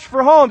 Cash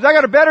for homes. I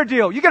got a better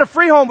deal. You get a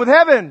free home with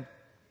heaven.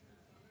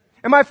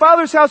 In my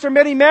Father's house are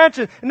many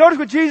mansions. And notice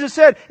what Jesus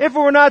said. If it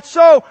were not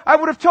so, I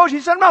would have told you.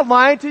 He said, I'm not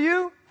lying to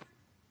you.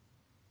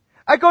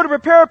 I go to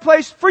prepare a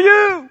place for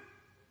you.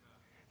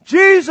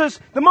 Jesus,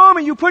 the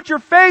moment you put your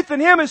faith in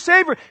Him as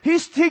Savior,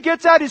 He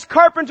gets out His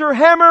carpenter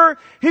hammer.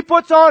 He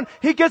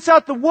gets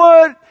out the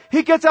wood.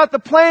 He gets out the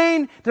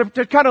plane to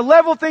kind of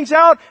level things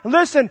out. And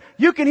listen,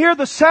 you can hear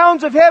the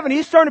sounds of heaven.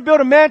 He's starting to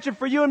build a mansion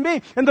for you and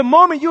me. And the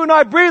moment you and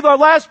I breathe our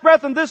last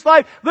breath in this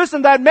life,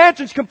 listen, that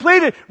mansion's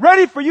completed,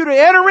 ready for you to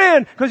enter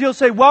in, because He'll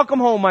say, welcome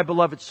home, my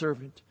beloved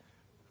servant.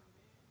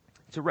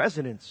 It's a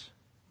residence.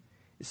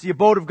 It's the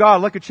abode of God.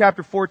 Look at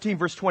chapter 14,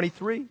 verse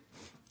 23.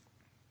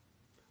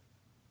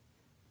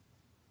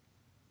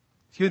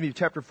 Excuse me,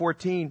 chapter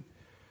 14.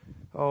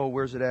 Oh,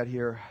 where's it at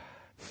here?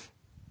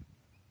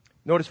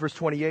 Notice verse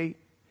 28.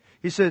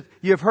 He said,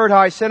 you have heard how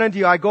I said unto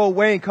you, I go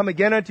away and come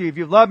again unto you. If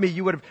you loved me,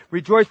 you would have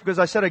rejoiced, because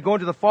I said, I go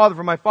unto the Father,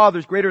 for my Father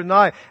is greater than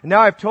I. And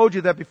now I've told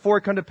you that before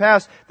it come to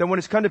pass, that when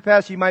it's come to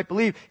pass, you might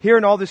believe. Here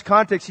in all this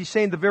context, He's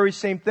saying the very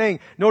same thing.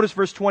 Notice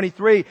verse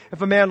 23.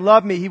 If a man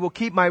love me, he will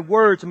keep my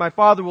words, and my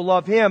Father will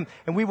love him,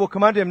 and we will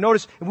come unto him.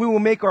 Notice, and we will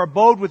make our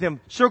abode with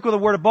him. Circle the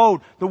word abode.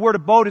 The word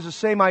abode is the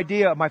same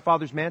idea of my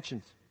Father's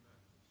mansions.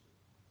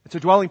 It's a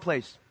dwelling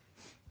place.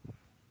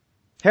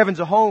 Heaven's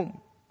a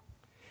home.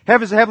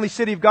 Heaven's the heavenly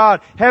city of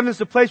God. Heaven's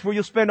the place where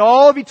you'll spend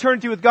all of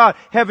eternity with God.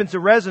 Heaven's a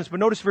residence.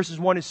 But notice verses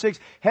 1 and 6.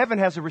 Heaven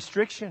has a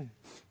restriction.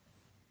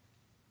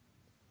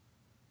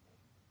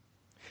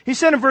 He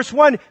said in verse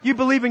 1, you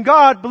believe in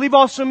God, believe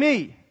also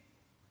me.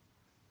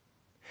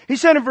 He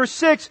said in verse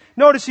 6,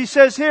 notice He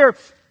says here,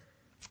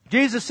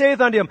 Jesus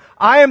saith unto him,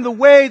 I am the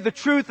way, the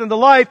truth, and the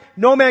life.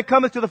 No man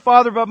cometh to the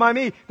Father but by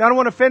me. Now I don't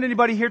want to offend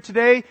anybody here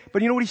today,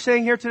 but you know what He's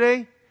saying here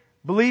today?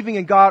 Believing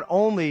in God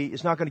only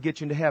is not going to get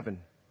you into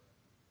heaven.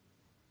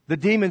 The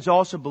demons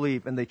also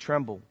believe, and they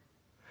tremble.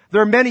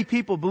 There are many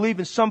people who believe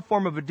in some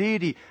form of a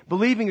deity.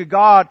 Believing in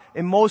God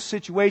in most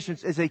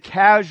situations is a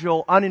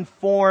casual,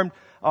 uninformed,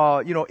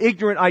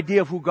 ignorant idea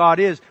of who God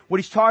is.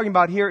 What He's talking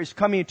about here is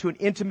coming into an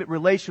intimate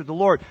relationship with the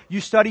Lord. You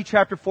study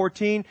chapter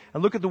 14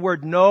 and look at the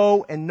word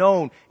know and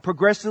known.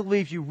 Progressively,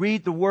 if you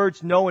read the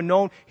words know and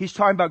known, He's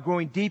talking about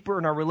growing deeper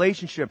in our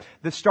relationship.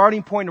 The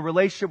starting point in a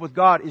relationship with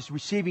God is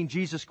receiving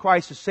Jesus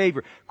Christ as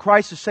Savior.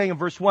 Christ is saying in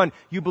verse 1,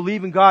 you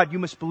believe in God, you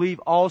must believe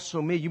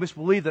also me. You must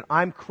believe that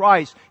I'm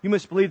Christ. You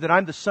must believe that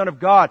I'm the Son of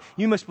God.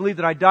 You must believe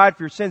that I died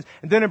for your sins.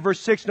 And then in verse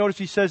 6, notice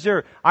He says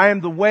there, I am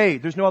the way.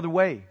 There's no other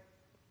way.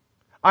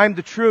 I am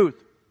the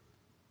truth,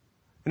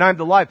 and I am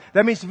the life.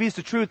 That means if He's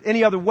the truth,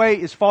 any other way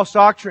is false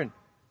doctrine.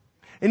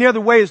 Any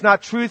other way is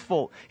not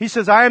truthful. He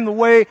says, I am the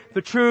way,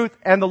 the truth,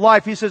 and the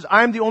life. He says,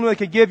 I am the only one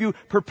that can give you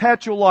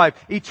perpetual life,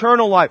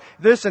 eternal life.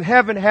 Listen,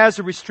 heaven has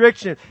a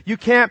restriction. You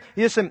can't,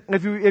 listen,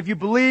 if you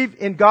believe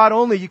in God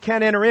only, you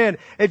can't enter in.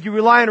 If you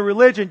rely on a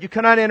religion, you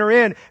cannot enter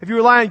in. If you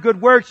rely on good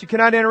works, you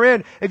cannot enter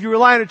in. If you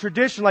rely on a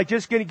tradition like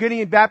just getting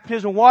in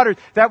baptism water,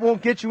 that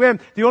won't get you in.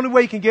 The only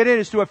way you can get in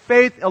is through a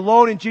faith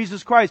alone in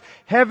Jesus Christ.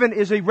 Heaven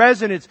is a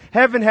residence.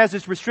 Heaven has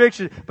its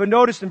restriction. But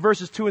notice in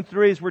verses 2 and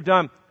 3 as we're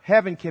done,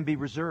 heaven can be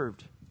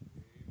reserved.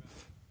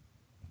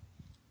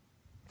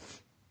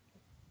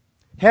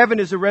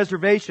 Heaven is a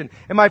reservation.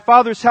 In my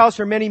Father's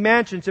house are many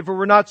mansions. If it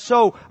were not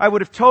so, I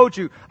would have told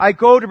you. I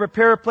go to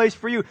prepare a place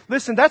for you.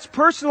 Listen, that's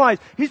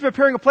personalized. He's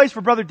preparing a place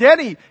for Brother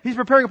Denny. He's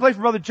preparing a place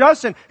for Brother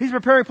Justin. He's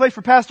preparing a place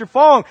for Pastor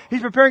Fong.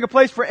 He's preparing a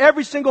place for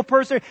every single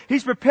person.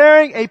 He's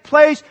preparing a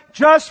place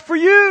just for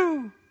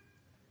you.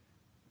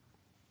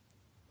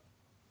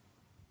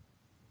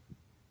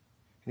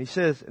 And he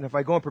says, and if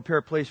I go and prepare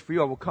a place for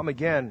you, I will come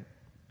again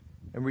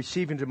and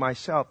receive into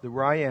myself that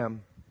where I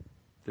am,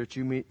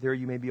 there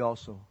you may be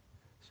also.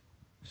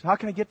 So how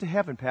can I get to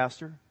heaven,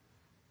 Pastor?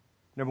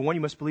 Number one,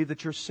 you must believe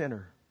that you're a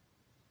sinner.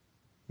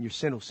 And your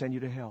sin will send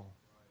you to hell.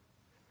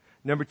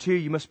 Number two,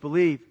 you must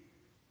believe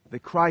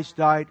that Christ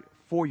died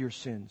for your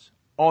sins.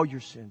 All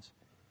your sins.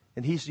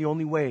 And He's the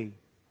only way.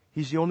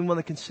 He's the only one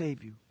that can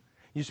save you.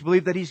 You must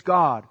believe that He's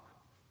God,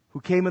 who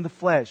came in the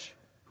flesh,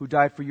 who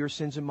died for your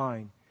sins and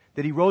mine.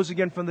 That He rose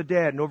again from the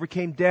dead and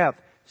overcame death,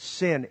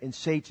 sin, and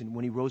Satan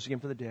when He rose again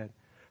from the dead.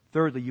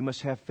 Thirdly, you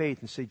must have faith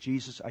and say,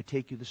 Jesus, I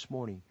take you this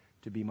morning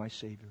to be my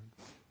Savior.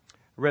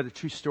 I read a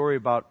true story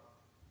about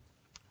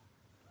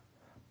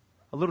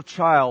a little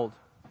child,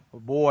 a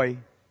boy, who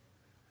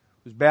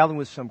was battling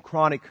with some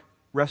chronic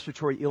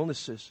respiratory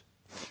illnesses.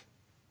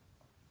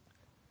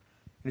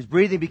 And his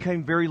breathing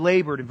became very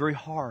labored and very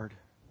hard.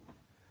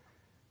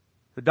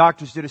 The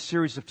doctors did a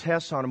series of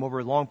tests on him over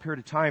a long period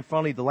of time.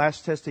 Finally, the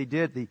last test they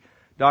did, the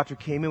doctor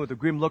came in with a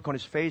grim look on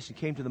his face and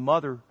came to the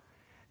mother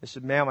and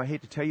said, ma'am, I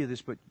hate to tell you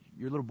this, but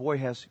your little boy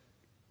has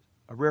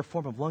a rare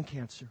form of lung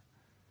cancer.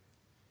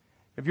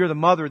 If you're the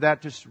mother,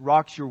 that just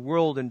rocks your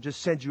world and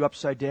just sends you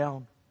upside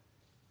down.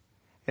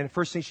 And the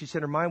first thing she said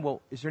in her mind,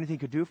 well, is there anything you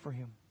could do for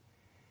him?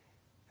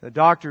 And the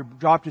doctor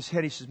dropped his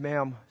head. He says,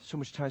 ma'am, so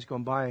much time's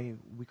gone by.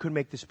 We couldn't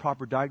make this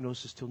proper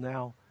diagnosis till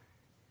now.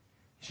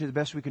 She said, the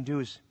best we can do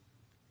is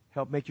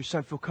help make your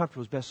son feel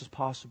comfortable as best as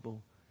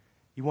possible.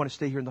 You want to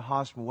stay here in the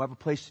hospital. We'll have a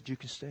place that you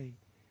can stay.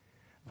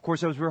 Of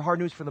course, that was very hard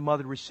news for the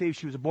mother to receive.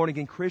 She was a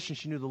born-again Christian.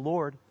 She knew the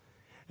Lord.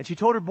 And she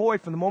told her boy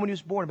from the moment he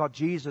was born about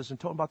Jesus and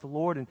told him about the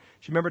Lord. And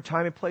she remembered a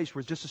time and place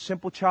where it's just a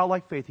simple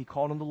childlike faith. He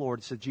called on the Lord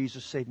and said,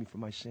 Jesus, save me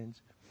from my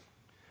sins.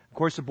 Of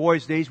course, the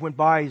boy's days went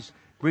by. His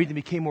breathing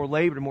became more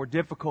labored and more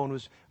difficult and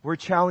was very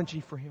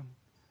challenging for him.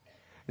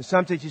 And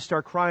sometimes he'd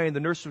start crying. The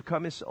nurse would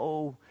come and say,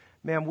 oh,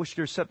 ma'am, wish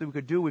there's something we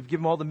could do. We've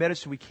given him all the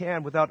medicine we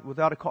can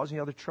without it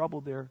causing other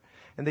trouble there.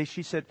 And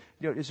she said,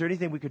 is there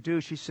anything we could do?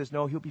 She says,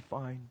 no, he'll be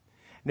fine.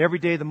 And every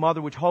day the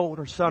mother would hold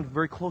her son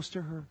very close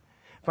to her.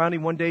 Finally,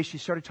 one day she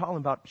started talking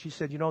about, she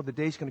said, the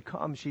day's going to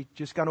come. She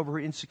just got over her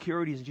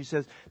insecurities and she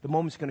says, the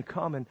moment's going to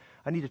come and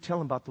I need to tell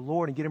him about the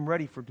Lord and get him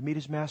ready to meet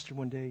his master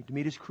one day, to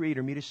meet his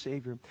creator, meet his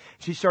savior.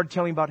 She started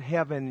telling him about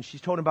heaven and she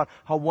told him about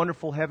how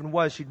wonderful heaven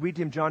was. She'd read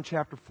to him John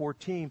chapter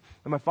 14.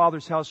 In my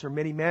Father's house are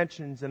many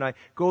mansions and I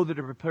go there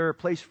to prepare a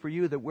place for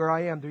you that where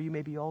I am, there you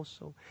may be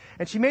also.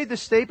 And she made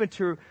this statement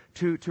to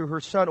her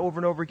son over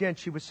and over again.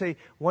 She would say,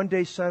 one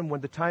day, son,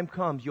 when the time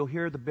comes, you'll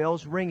hear the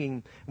bells ringing.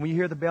 And when you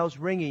hear the bells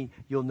ringing,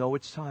 you'll know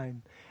it's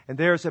time. And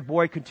there, as that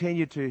boy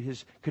continued to,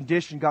 his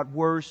condition got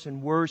worse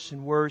and worse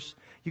and worse.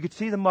 You could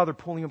see the mother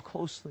pulling him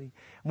closely.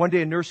 One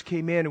day a nurse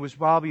came in. It was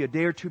probably a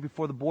day or two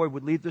before the boy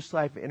would leave this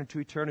life and enter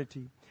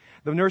eternity.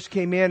 The nurse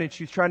came in and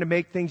she was trying to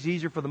make things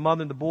easier for the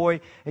mother and the boy.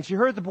 And she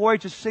heard the boy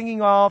just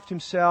singing off to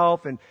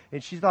himself. And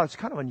she thought it's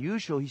kind of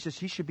unusual. He says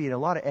he should be in a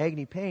lot of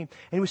agony pain.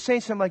 And he was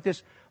saying something like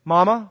this,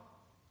 Mama,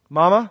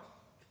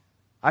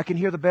 I can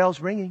hear the bells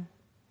ringing.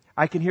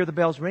 I can hear the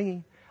bells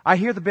ringing. I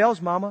hear the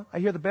bells, Mama. I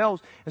hear the bells.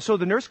 And so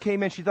the nurse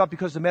came in. She thought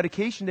because of the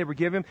medication they were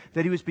giving him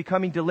that he was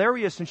becoming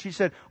delirious. And she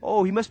said,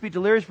 oh, he must be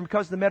delirious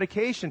because of the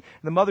medication.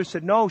 And the mother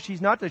said, no, she's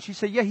not. She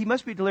said, yeah, he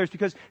must be delirious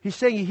because he's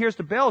saying he hears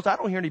the bells. I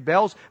don't hear any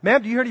bells.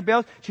 Ma'am, do you hear any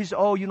bells? She said,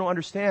 oh, you don't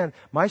understand.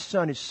 My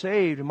son is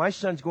saved and my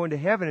son's going to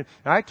heaven. And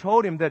I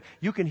told him that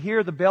you can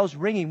hear the bells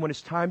ringing when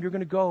it's time you're going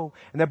to go.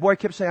 And that boy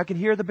kept saying, I can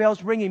hear the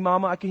bells ringing,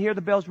 Mama. I can hear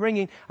the bells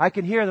ringing. I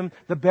can hear them.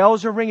 The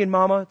bells are ringing,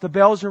 Mama. The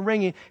bells are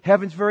ringing.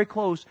 Heaven's very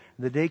close.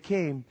 And the day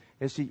came.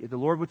 As the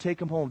Lord would take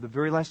him home, the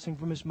very last thing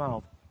from his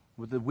mouth,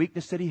 with the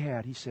weakness that he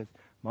had, he said,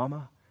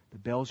 Mama, the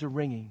bells are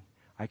ringing.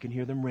 I can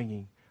hear them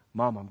ringing.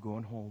 Mama, I'm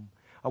going home.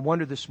 I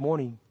wonder this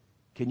morning,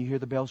 can you hear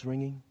the bells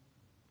ringing?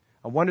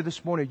 I wonder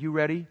this morning, are you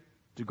ready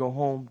to go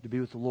home to be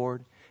with the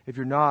Lord? If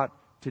you're not,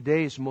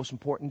 today is the most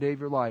important day of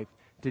your life.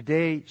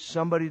 Today,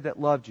 somebody that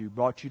loved you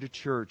brought you to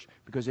church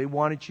because they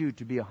wanted you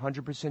to be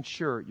 100%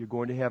 sure you're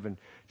going to heaven.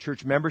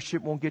 Church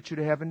membership won't get you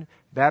to heaven.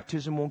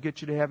 Baptism won't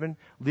get you to heaven.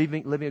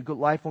 Living a good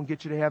life won't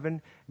get you to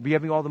heaven.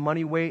 Giving all the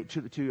money away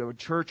to a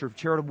church or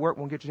charitable work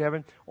won't get you to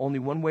heaven. Only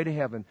one way to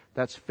heaven.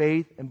 That's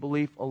faith and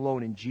belief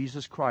alone in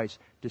Jesus Christ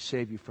to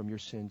save you from your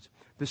sins.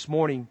 This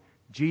morning,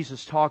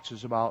 Jesus talks to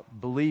us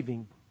about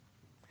believing.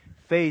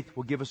 Faith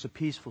will give us a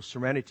peaceful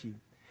serenity.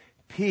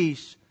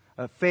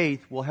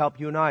 Faith will help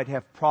you and I to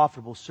have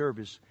profitable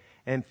service.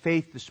 And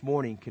faith this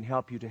morning can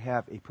help you to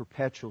have a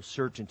perpetual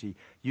certainty.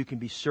 You can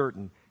be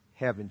certain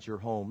heaven's your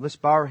home. Let's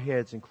bow our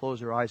heads and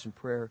close our eyes in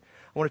prayer.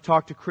 I want to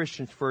talk to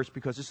Christians first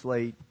because it's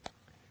late.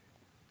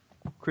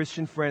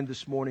 Christian friend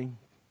this morning,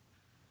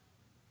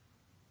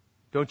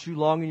 don't you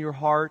long in your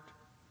heart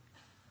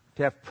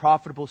to have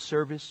profitable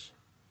service?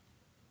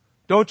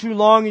 Don't you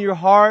long in your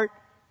heart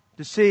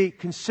to see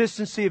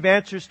consistency of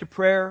answers to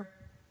prayer?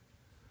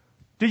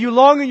 Do you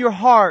long in your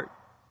heart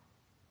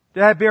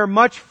to bear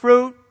much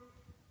fruit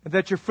and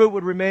that your fruit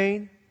would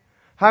remain?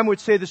 I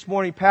would say this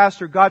morning,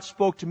 Pastor, God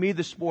spoke to me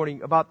this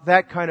morning about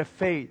that kind of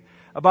faith,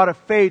 about a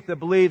faith that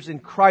believes in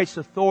Christ's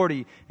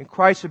authority and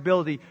Christ's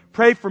ability.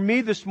 Pray for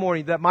me this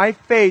morning that my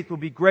faith will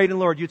be great in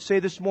the Lord. You'd say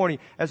this morning,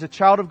 as a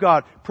child of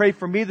God, pray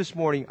for me this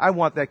morning. I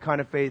want that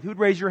kind of faith. Who'd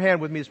raise your hand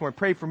with me this morning?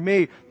 Pray for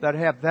me that I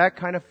have that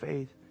kind of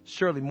faith.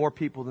 Surely more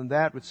people than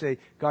that would say,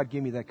 God,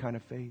 give me that kind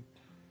of faith.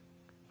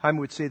 I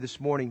would say this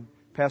morning,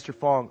 Pastor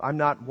Fong, I'm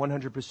not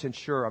 100%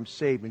 sure I'm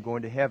saved and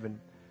going to heaven.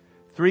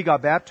 3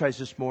 got baptized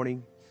this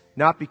morning,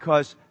 not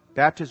because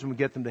baptism would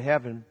get them to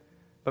heaven,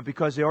 but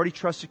because they already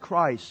trusted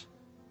Christ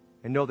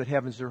and know that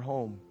heaven's their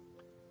home.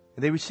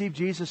 And they received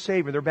Jesus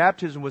Savior. Their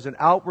baptism was an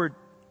outward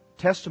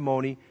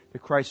testimony to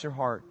Christ in their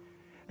heart.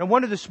 And I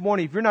wonder this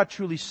morning, if you're not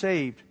truly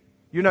saved,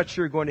 you're not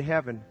sure you're going to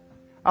heaven,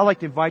 I'd like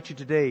to invite you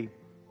today,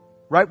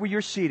 right where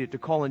you're seated, to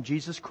call on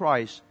Jesus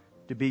Christ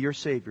to be your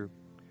Savior.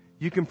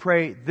 You can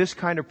pray this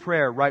kind of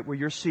prayer right where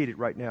you're seated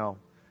right now.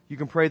 You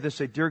can pray this,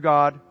 say, Dear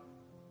God,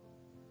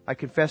 I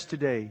confess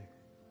today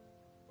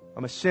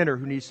I'm a sinner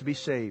who needs to be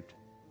saved.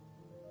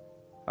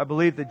 I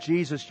believe that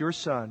Jesus, your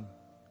Son,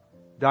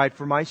 died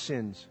for my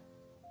sins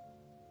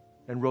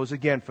and rose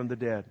again from the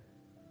dead.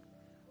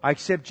 I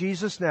accept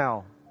Jesus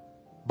now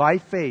by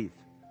faith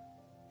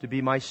to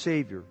be my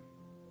Savior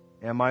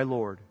and my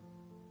Lord.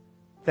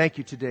 Thank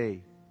you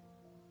today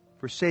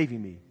for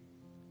saving me,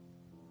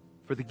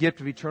 for the gift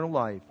of eternal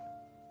life,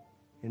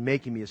 and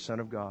making me a son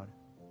of God.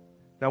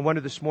 Now I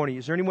wonder this morning,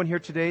 is there anyone here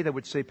today that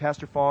would say,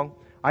 Pastor Fong,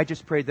 I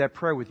just prayed that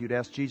prayer with you to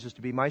ask Jesus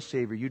to be my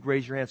Savior. You'd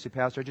raise your hand and say,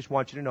 Pastor, I just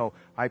want you to know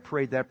I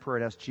prayed that prayer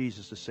and asked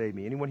Jesus to save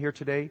me. Anyone here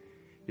today?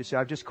 You say,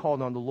 I've just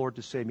called on the Lord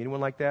to save me.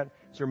 Anyone like that?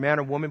 Is there a man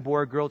or woman, boy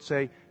or girl that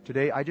say,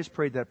 today I just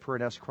prayed that prayer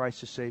and asked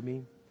Christ to save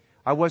me?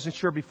 I wasn't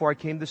sure before I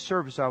came to this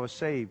service I was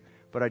saved,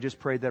 but I just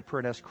prayed that prayer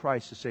and asked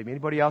Christ to save me.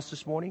 Anybody else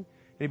this morning?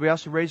 Anybody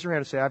else who raise their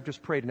hand and say, I've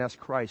just prayed and asked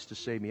Christ to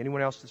save me?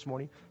 Anyone else this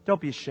morning?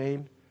 Don't be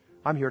ashamed.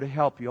 I'm here to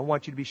help you. I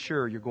want you to be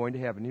sure you're going to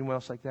heaven. Anyone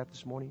else like that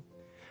this morning?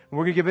 And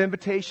we're going to give an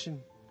invitation.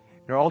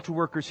 And our altar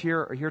workers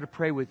here are here to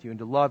pray with you and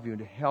to love you and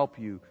to help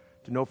you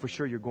to know for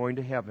sure you're going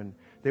to heaven.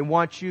 They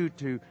want you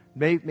to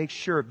make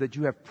sure that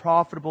you have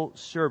profitable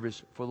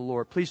service for the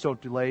Lord. Please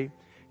don't delay.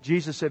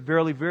 Jesus said,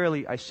 Verily,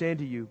 verily, I say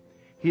unto you,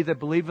 he that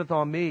believeth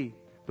on me,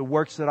 the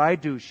works that I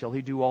do shall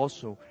he do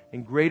also,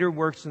 and greater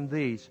works than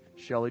these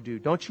shall he do.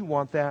 Don't you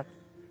want that?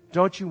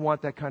 Don't you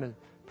want that kind of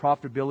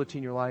profitability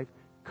in your life?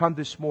 Come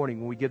this morning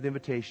when we give the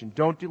invitation.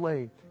 Don't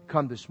delay.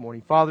 Come this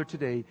morning. Father,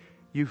 today,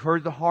 you've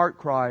heard the heart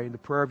cry and the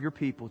prayer of your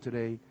people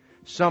today.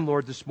 Some,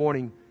 Lord, this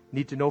morning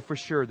need to know for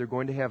sure they're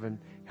going to heaven.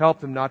 Help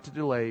them not to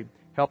delay.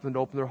 Help them to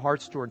open their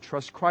heart's door and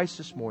trust Christ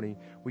this morning.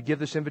 We give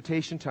this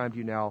invitation time to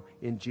you now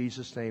in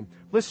Jesus' name.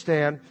 Let's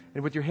stand,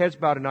 and with your heads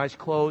bowed and eyes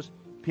closed,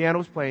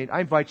 piano's playing, I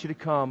invite you to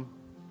come.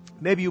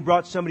 Maybe you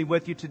brought somebody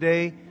with you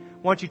today.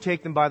 Why don't you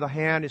take them by the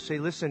hand and say,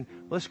 listen,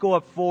 let's go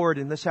up forward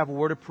and let's have a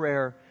word of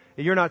prayer.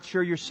 And you're not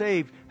sure you're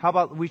saved, how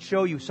about we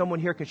show you someone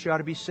here can show how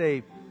to be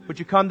saved? Would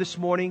you come this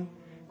morning?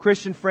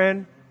 Christian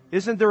friend,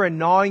 isn't there a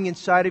gnawing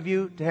inside of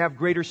you to have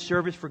greater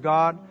service for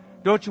God?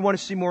 Don't you want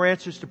to see more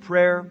answers to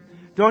prayer?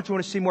 Don't you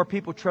want to see more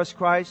people trust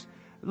Christ?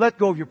 Let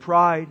go of your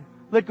pride.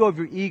 Let go of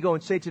your ego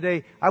and say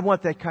today, I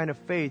want that kind of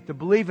faith, to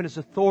believe in His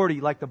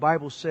authority like the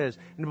Bible says,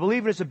 and to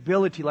believe in His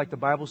ability like the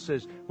Bible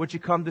says. Would you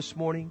come this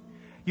morning?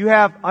 You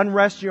have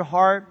unrest in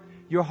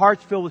your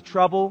heart's filled with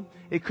trouble.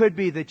 It could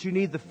be that you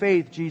need the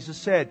faith Jesus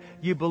said.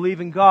 You believe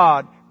in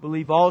God,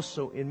 believe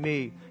also in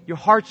me. Your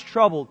heart's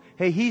troubled.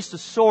 Hey, He's the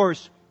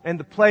source and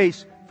the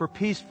place for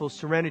peaceful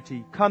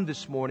serenity. Come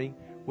this morning.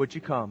 Would you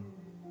come?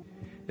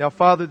 Now,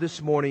 Father,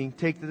 this morning,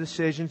 take the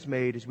decisions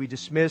made as we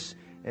dismiss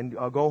and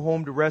go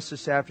home to rest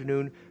this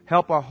afternoon.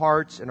 Help our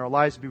hearts and our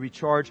lives to be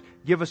recharged.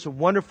 Give us a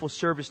wonderful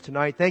service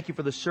tonight. Thank you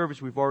for the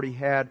service we've already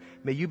had.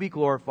 May you be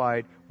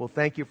glorified. Well,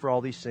 thank you for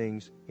all these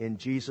things. In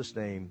Jesus'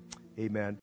 name, amen.